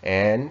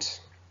 and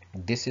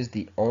this is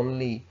the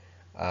only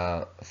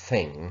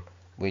thing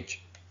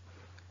which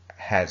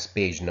has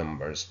page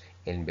numbers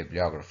in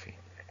bibliography.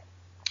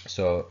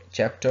 So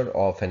chapter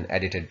of an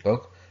edited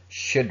book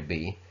should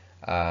be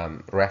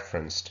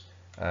referenced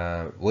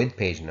with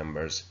page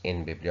numbers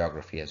in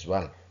bibliography as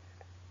well.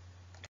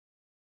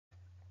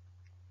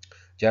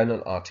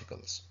 Journal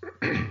articles.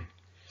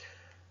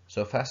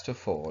 So first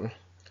of all,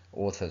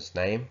 author's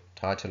name,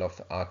 title of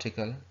the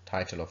article,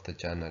 title of the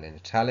journal in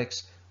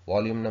italics,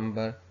 volume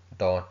number,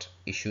 dot,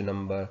 issue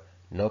number,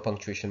 no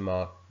punctuation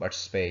mark but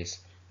space,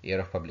 year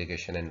of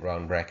publication in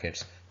round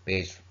brackets,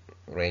 page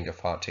range of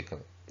article,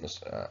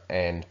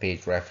 and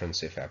page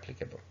reference if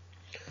applicable.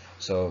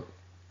 So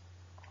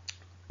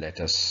let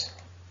us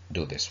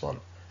do this one.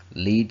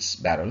 Leeds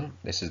Barrel,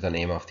 this is the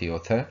name of the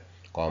author,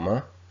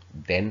 comma,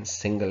 then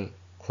single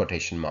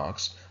quotation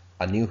marks,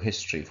 a new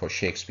history for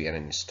Shakespeare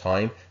in his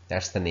time,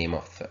 that's the name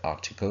of the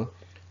article,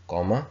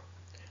 comma,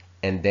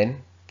 and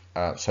then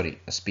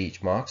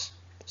speech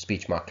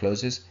mark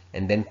closes,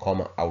 and then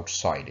comma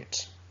outside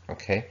it,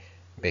 okay,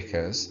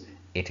 because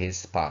it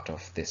is part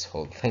of this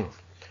whole thing.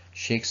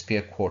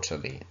 Shakespeare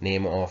Quarterly,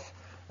 name of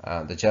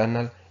the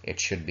journal, it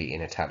should be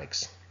in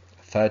italics.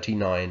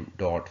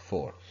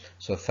 39.4,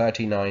 so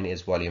 39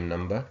 is volume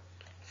number,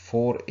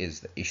 4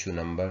 is the issue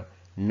number,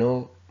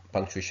 no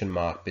punctuation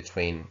mark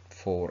between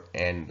 4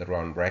 and the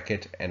round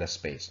bracket and a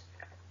space.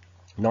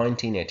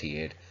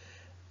 1988,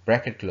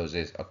 bracket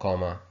closes, a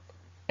comma,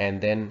 and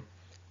then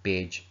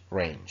page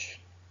range,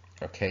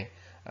 okay,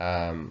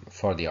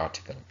 for the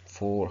article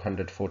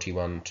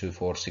 441 to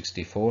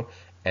 464,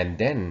 and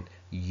then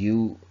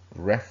you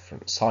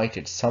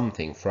cited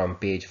something from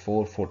page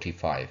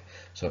 445,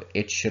 so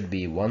it should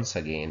be once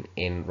again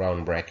in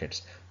round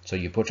brackets. So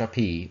you put a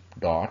p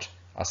dot,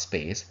 a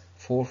space,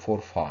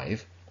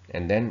 445,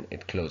 and then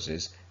it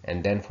closes,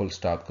 and then full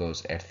stop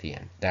goes at the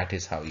end. That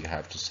is how you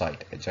have to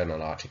cite a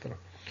journal article.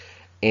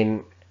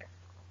 In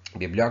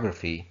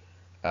bibliography,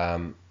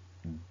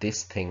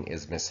 this thing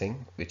is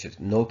missing, which is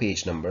no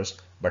page numbers,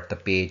 but the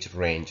page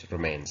range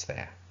remains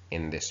there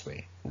in this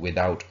way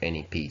without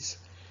any p's.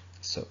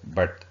 So,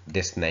 but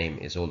this name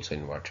is also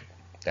inverted.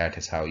 That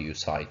is how you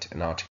cite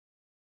an article.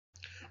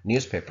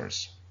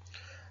 Newspapers.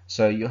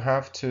 So you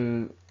have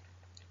to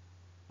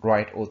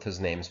write authors'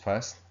 names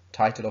first,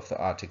 title of the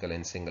article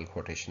in single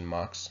quotation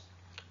marks,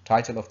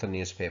 title of the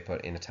newspaper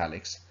in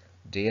italics,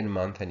 day and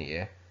month and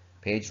year,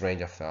 page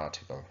range of the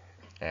article,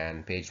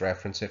 and page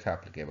reference if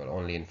applicable,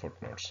 only in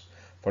footnotes.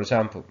 For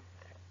example,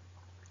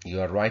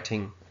 you are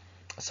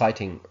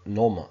citing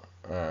Norma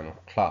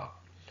Clark,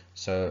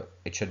 so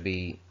it should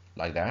be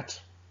like that.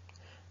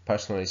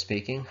 personally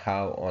speaking,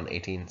 how on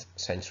 18th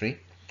century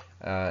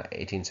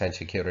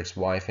curate's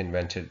wife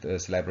invented the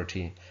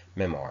celebrity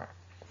memoir.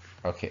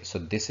 Okay, so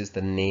this is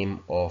the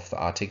name of the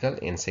article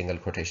in single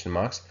quotation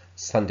marks.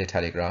 Sunday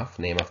Telegraph,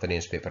 name of the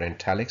newspaper in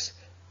italics,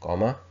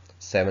 comma,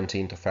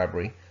 17th of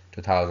February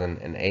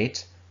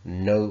 2008,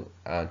 no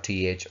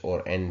th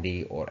or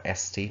nd or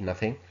st,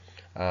 nothing,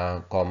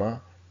 comma,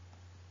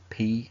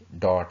 p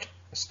dot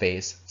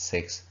space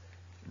 6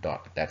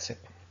 dot, that's it.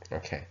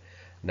 Okay,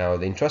 now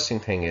the interesting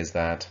thing is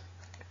that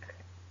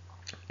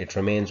it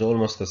remains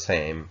almost the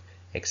same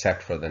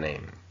except for the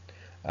name.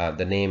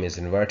 The name is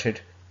inverted,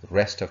 the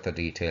rest of the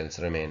details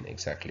remain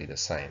exactly the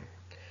same.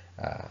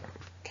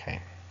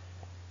 Okay.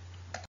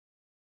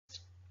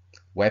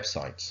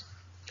 Websites.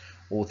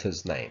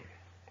 Author's name.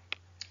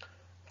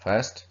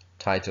 First,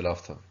 title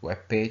of the web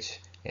page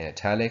in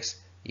italics,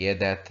 year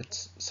that the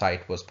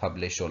site was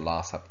published or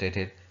last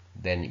updated,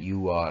 then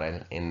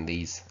URL in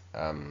these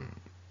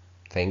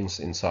things,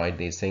 inside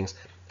these things,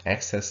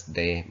 access,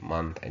 day,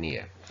 month and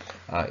year.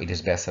 It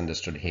is best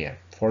understood here.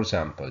 For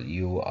example,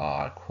 you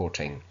are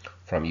quoting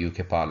from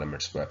UK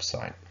Parliament's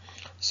website,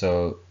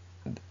 so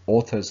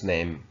author's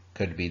name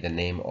could be the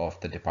name of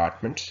the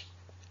department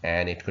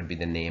and it could be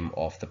the name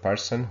of the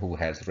person who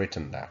has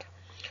written that.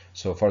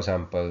 So for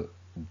example,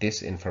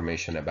 this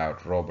information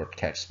about Robert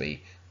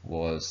Catesby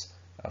was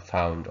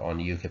found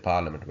on UK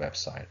Parliament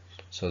website,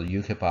 so the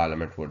UK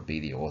Parliament would be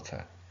the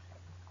author.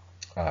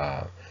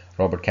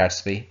 Robert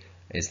Catesby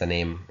is the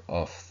name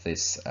of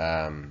this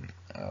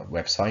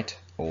website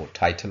or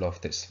title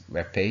of this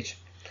web page,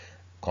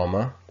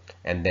 comma,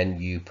 and then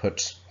you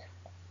put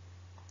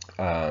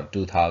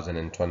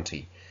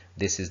 2020.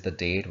 This is the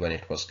date when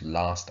it was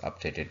last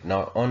updated.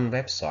 Now on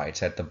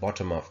websites, at the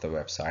bottom of the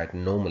website,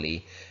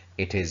 normally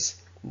it is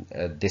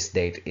this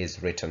date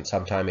is written.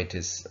 Sometimes it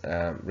is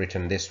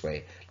written this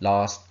way,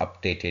 last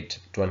updated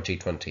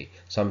 2020.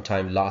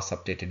 Sometimes last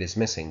updated is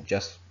missing,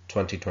 just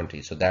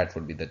 2020, so that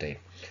would be the date.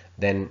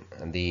 Then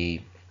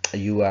the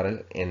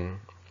URL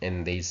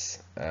in these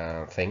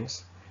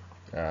things,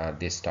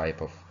 this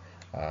type of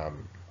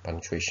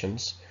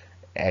punctuations,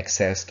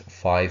 accessed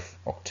 5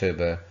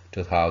 October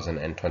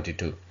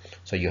 2022.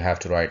 So you have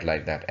to write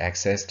like that,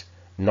 accessed,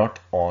 not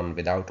on,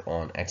 without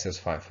on, accessed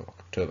 5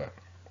 October.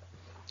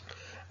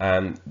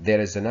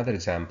 There is another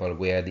example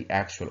where the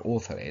actual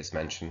author is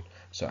mentioned.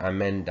 So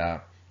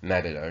Amanda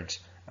Mabillard,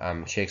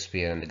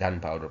 Shakespeare and the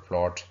Gunpowder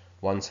Plot.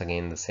 Once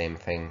again the same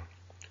thing.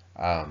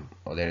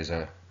 There's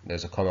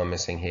a comma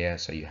missing here,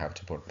 so you have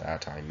to put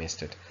that. I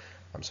missed it,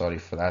 I'm sorry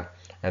for that.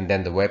 And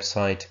then the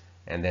website,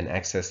 and then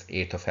access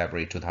 8th of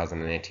February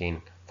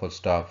 2018, full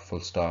stop,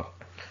 full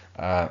stop.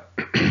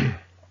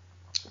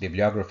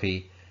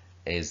 Bibliography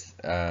is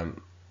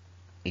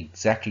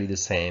exactly the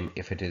same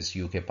if it is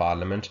UK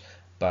Parliament,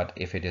 but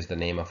if it is the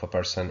name of a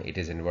person, it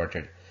is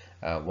inverted.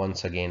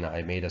 Once again,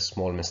 I made a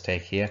small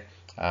mistake here.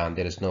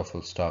 There is no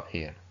full stop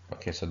here.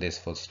 Okay, so this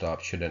full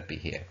stop shouldn't be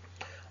here.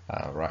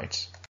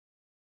 Right.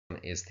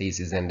 Is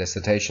theses and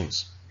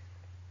dissertations.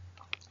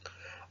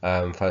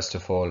 First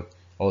of all,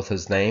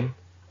 author's name,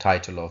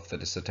 title of the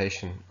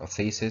dissertation or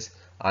thesis,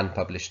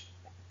 unpublished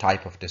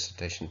type of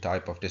dissertation.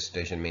 Type of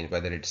dissertation means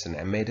whether it's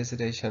an MA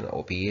dissertation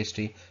or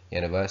PhD,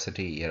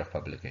 university, year of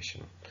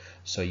publication.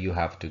 So you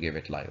have to give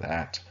it like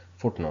that.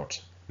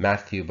 Footnotes.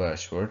 Matthew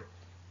Birchwood,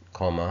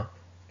 comma,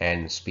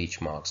 and speech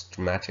marks.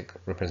 Dramatic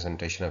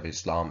representation of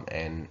Islam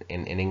and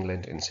in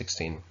England in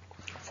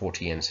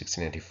 1640 and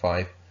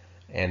 1685.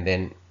 And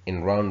then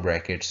in round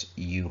brackets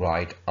you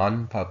write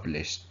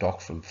unpublished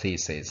doctoral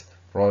thesis,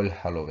 Royal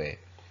Holloway,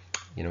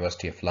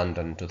 University of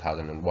London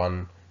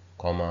 2001,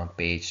 comma,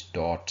 page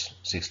dot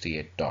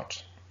 68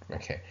 dot.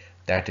 Okay,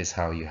 that is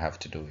how you have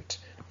to do it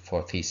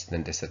for thesis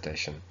and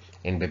dissertation.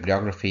 In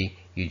bibliography,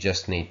 you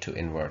just need to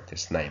invert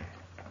this name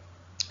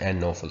and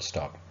no full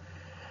stop.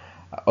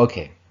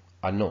 Okay,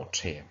 a note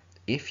here.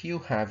 If you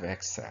have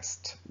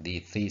accessed the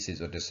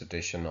thesis or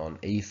dissertation on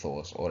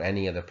Ethos or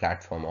any other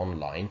platform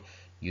online,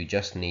 you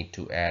just need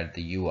to add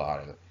the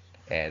URL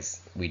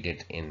as we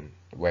did in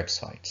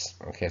websites.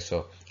 Okay,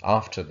 so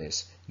after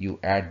this, you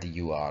add the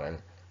URL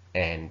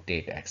and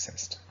date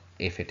accessed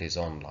if it is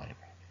online.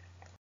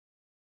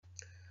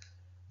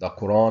 The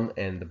Quran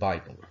and the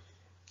Bible.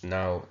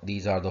 Now,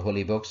 these are the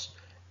holy books,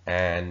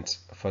 and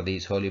for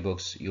these holy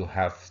books, you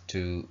have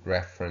to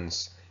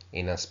reference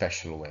in a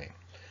special way.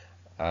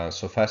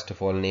 So first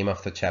of all, name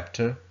of the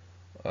chapter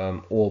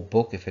or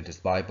book if it is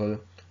Bible.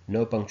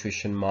 No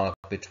punctuation mark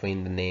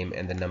between the name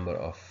and the number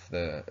of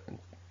the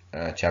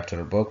chapter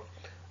or book.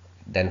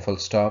 Then full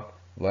stop,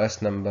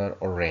 verse number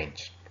or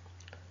range.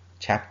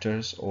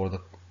 Chapters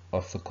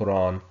of the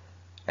Quran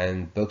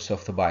and books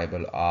of the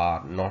Bible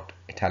are not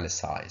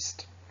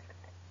italicized.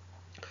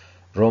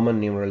 Roman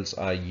numerals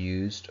are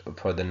used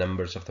for the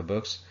numbers of the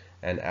books,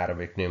 and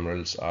Arabic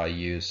numerals are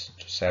used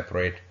to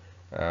separate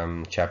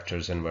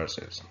chapters and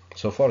verses.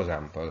 So for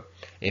example,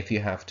 if you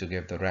have to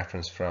give the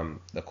reference from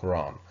the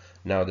Quran,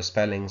 now the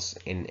spellings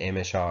in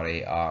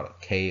MHRA are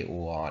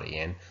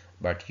Koran,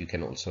 but you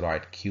can also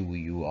write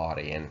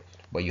Quran,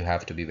 but you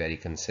have to be very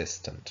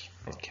consistent.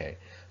 Okay,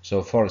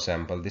 so for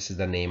example, this is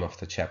the name of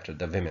the chapter,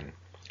 the women,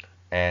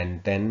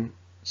 and then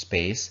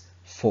space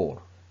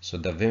 4. So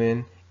the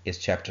women is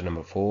chapter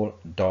number 4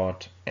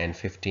 dot and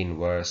 15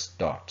 verse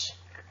dot.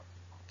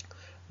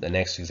 The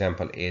next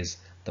example is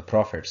the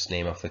prophets,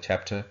 name of the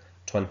chapter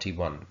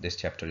 21. This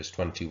chapter is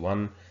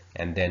 21,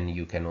 and then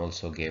you can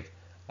also give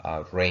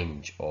a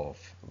range of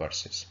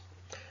verses.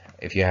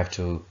 If you have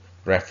to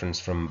reference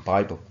from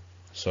Bible,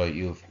 so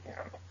you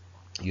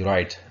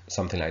write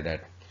something like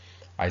that: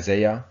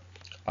 Isaiah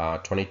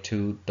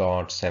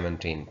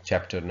 22.17,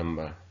 chapter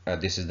number.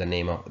 This is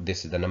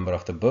the number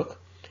of the book,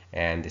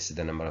 and this is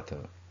the number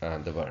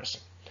of the verse.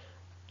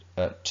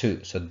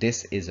 2. So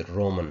this is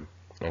Roman.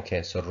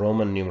 Okay, so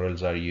Roman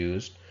numerals are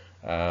used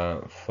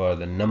for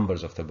the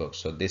numbers of the book.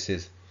 So this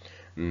is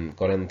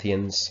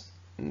Corinthians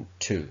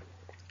 2,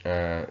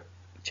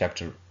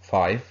 chapter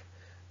 5.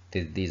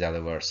 These are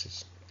the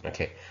verses.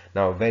 Okay,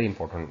 now very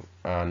important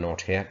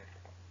note here: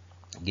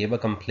 give a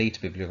complete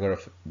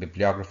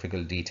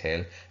bibliographical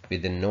detail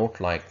with a note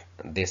like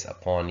this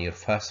upon your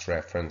first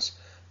reference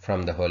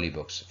from the holy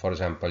books. For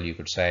example, you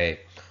could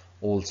say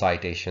all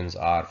citations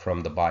are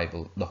from the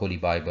Bible, the Holy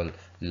Bible,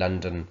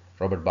 London,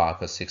 Robert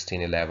Barker,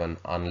 1611,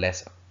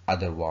 unless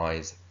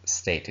otherwise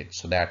stated.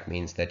 So that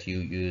means that you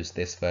use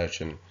this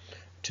version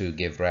to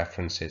give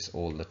references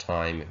all the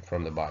time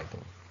from the Bible.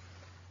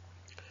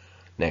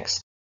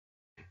 Next,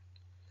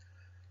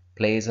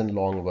 plays and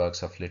long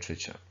works of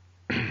literature.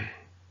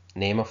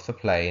 Name of the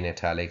play in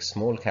italics,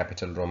 small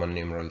capital Roman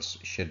numerals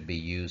should be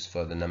used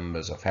for the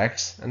numbers of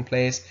acts and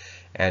plays,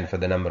 and for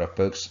the number of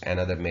books and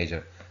other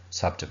major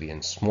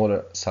subdivisions.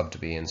 Smaller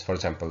subdivisions, for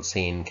example,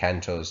 scene,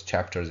 cantos,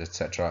 chapters,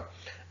 etc.,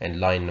 and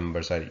line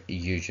numbers are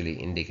usually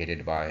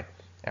indicated by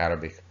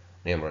Arabic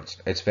numerals.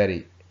 It's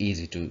very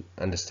easy to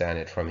understand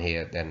it from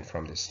here than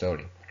from this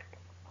story.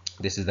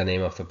 This is the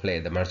name of the play,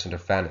 The Merchant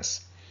of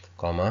Venice,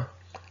 comma.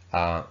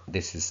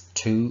 This is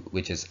 2,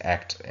 which is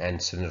act, and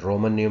it's in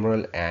Roman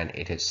numeral, and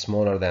it is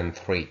smaller than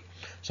 3.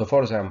 So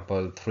for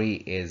example, 3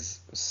 is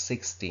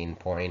 16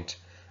 point.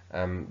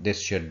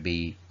 This should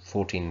be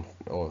 14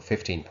 or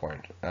 15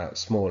 point,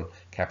 small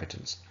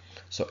capitals.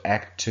 So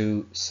act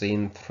 2,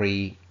 scene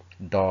 3,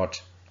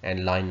 dot,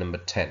 and line number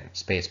 10,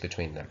 space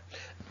between them.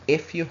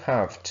 If you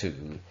have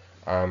to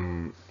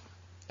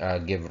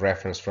give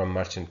reference from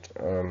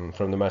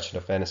the Merchant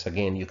of Venice,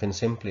 again you can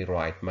simply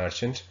write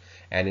merchant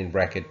and in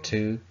bracket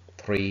 2,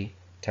 3,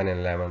 10 and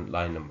 11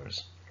 line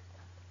numbers.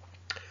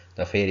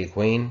 The Fairy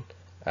Queen,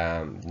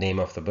 name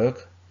of the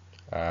book,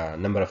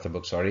 number of the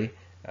book, sorry.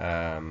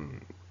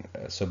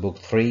 So book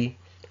 3,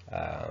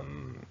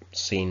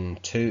 scene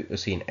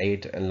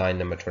 8 and line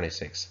number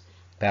 26.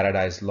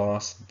 Paradise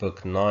Lost,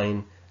 book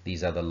 9.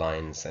 These are the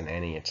lines and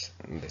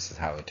this is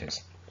how it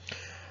is.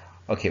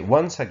 Okay,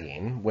 once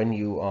again, when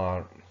you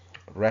are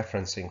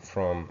referencing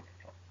from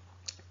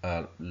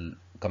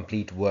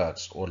complete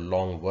works or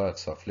long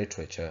works of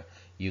literature,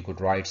 you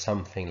could write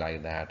something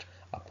like that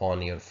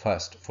upon your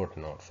first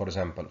footnote. For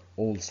example,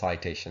 all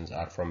citations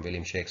are from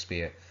William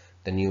Shakespeare,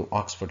 the New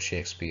Oxford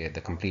Shakespeare,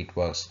 the complete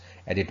works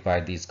edited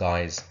by these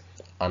guys,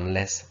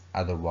 unless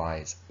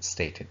otherwise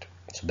stated.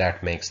 So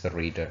that makes the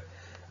reader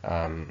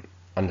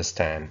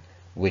understand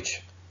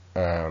which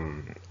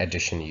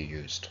edition you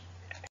used.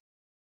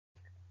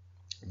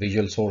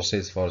 Visual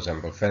sources, for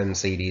example, film,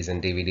 CDs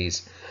and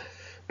DVDs.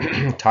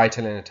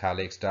 Title in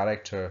italics,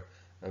 director,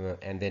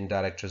 and then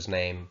director's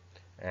name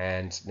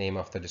and name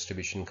of the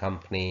distribution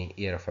company,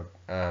 year of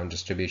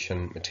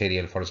distribution,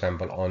 material, for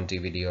example, on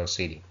DVD or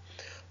CD.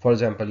 For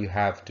example, you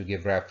have to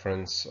give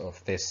reference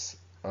of this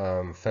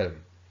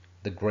film,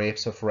 The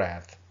Grapes of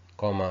Wrath,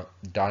 comma,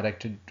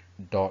 directed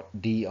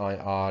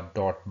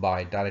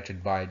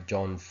directed by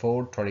John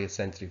Ford, 20th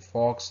Century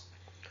Fox,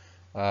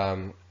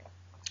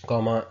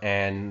 comma,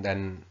 and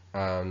then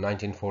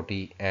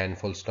 1940 and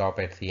full stop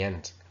at the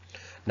end.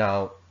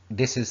 Now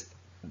this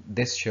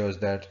shows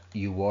that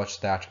you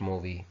watched that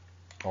movie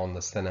on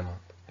the cinema.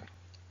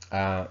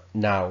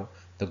 Now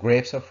The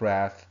Grapes of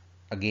Wrath,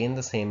 again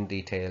the same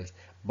details,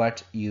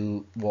 but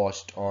you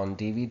watched on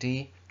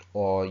DVD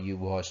or you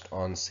watched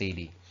on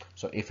CD.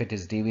 So if it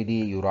is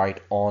DVD, you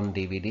write on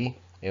DVD.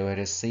 If it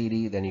is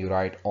CD, then you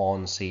write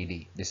on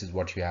CD. This is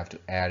what you have to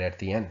add at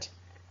the end,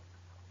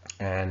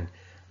 and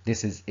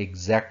this is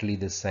exactly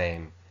the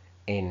same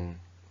in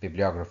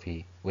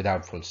bibliography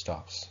without full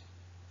stops.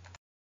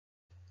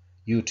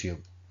 YouTube.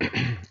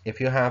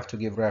 If you have to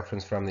give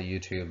reference from the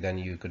YouTube, then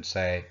you could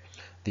say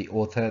the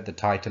author, the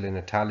title in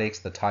italics,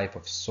 the type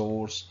of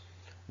source,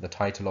 the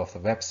title of the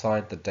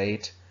website, the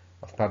date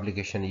of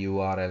publication,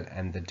 URL,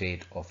 and the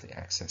date of the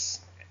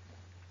access.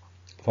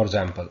 For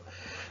example,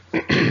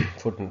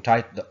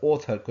 footnote, the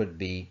author could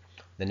be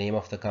the name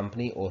of the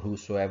company or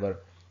whosoever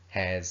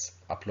has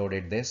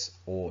uploaded this,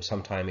 or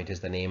sometime it is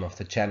the name of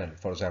the channel.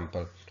 For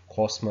example,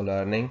 Cosmo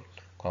Learning,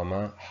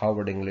 comma,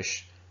 Howard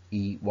English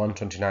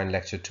E129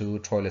 lecture 2,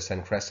 Troilus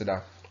and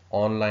Cressida,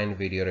 online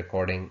video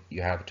recording.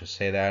 You have to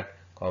say that,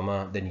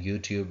 comma, then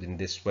YouTube in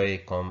this way,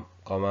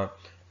 comma,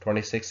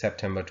 26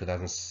 September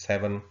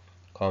 2007,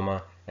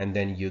 comma, and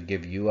then you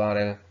give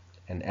URL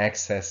and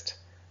accessed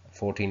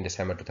 14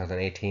 December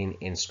 2018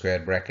 in square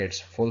brackets,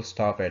 full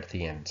stop at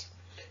the end.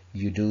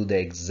 You do the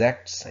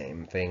exact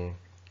same thing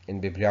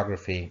in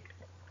bibliography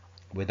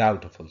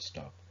without a full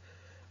stop.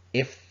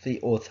 If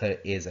the author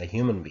is a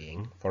human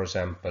being, for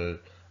example,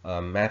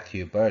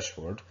 Matthew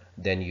Birchwood,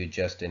 then you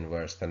just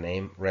inverse the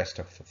name. Rest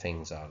of the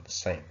things are the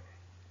same.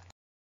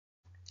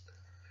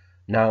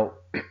 Now,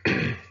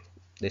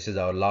 this is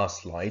our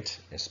last slide.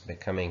 It's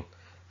becoming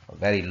a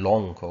very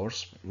long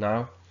course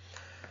now.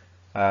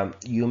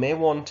 You may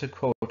want to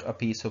quote a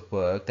piece of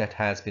work that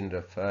has been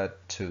referred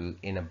to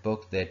in a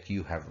book that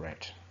you have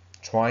read.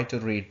 Try to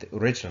read the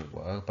original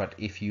work, but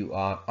if you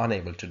are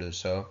unable to do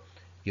so,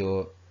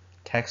 your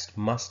text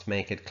must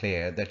make it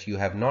clear that you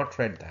have not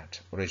read that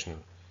original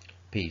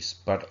piece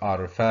but are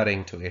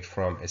referring to it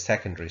from a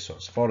secondary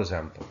source. For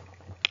example,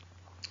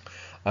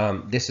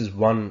 this is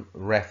one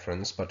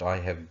reference, but I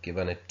have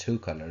given it two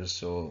colors,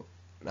 so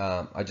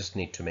I just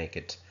need to make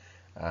it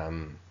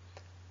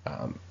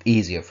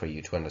easier for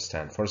you to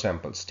understand. For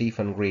example,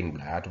 Stephen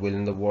Greenblatt, Will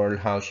in the World,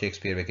 How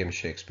Shakespeare Became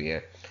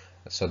Shakespeare.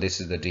 So this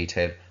is the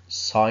detail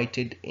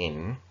cited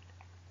in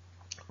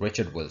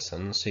Richard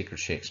Wilson, Secret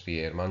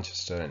Shakespeare,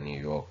 Manchester and New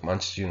York,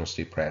 Manchester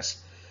University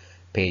Press,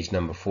 page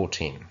number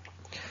 14.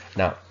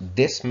 Now,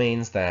 this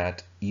means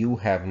that you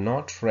have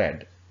not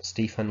read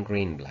Stephen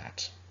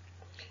Greenblatt.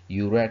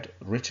 You read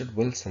Richard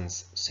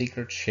Wilson's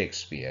Secret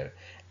Shakespeare,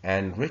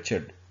 and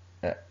Richard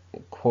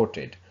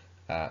quoted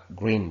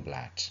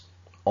Greenblatt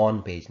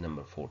on page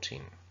number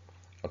 14.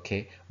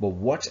 Okay, but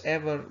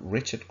whatever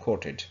Richard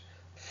quoted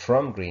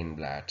from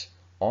Greenblatt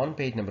on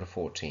page number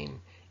 14,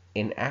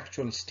 in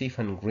actual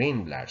Stephen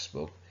Greenblatt's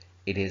book,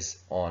 it is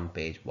on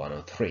page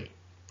 103.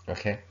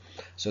 Okay,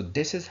 so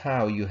this is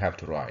how you have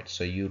to write.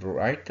 So you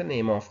write the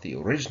name of the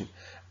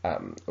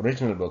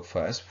original book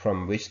first,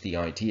 from which the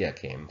idea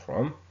came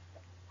from,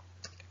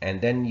 and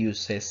then you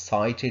say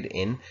cited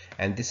in,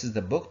 and this is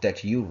the book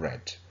that you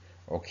read.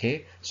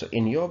 Okay, so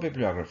in your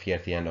bibliography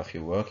at the end of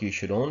your work, you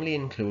should only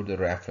include the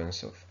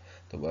reference of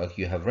the work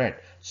you have read.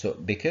 So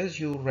because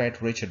you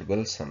read Richard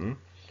Wilson,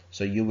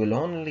 so you will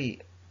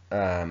only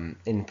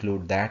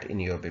include that in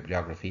your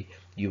bibliography.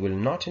 You will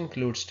not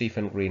include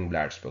Stephen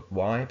Greenblatt's book.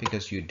 Why?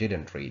 Because you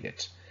didn't read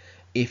it.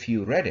 If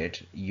you read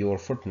it, your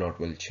footnote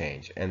will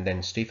change, and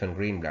then Stephen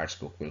Greenblatt's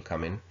book will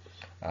come in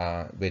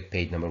with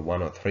page number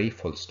 103,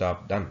 full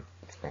stop, done.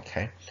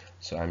 Okay,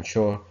 so I'm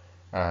sure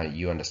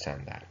you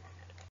understand that.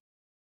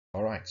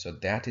 All right, so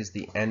that is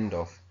the end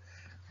of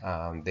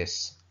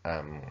this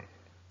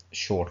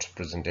short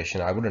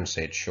presentation. I wouldn't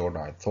say it's short.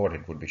 I thought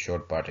it would be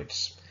short, but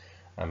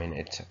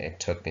it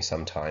took me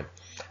some time.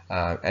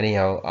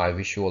 Anyhow, I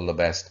wish you all the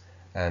best,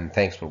 and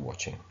thanks for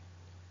watching.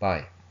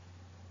 Bye.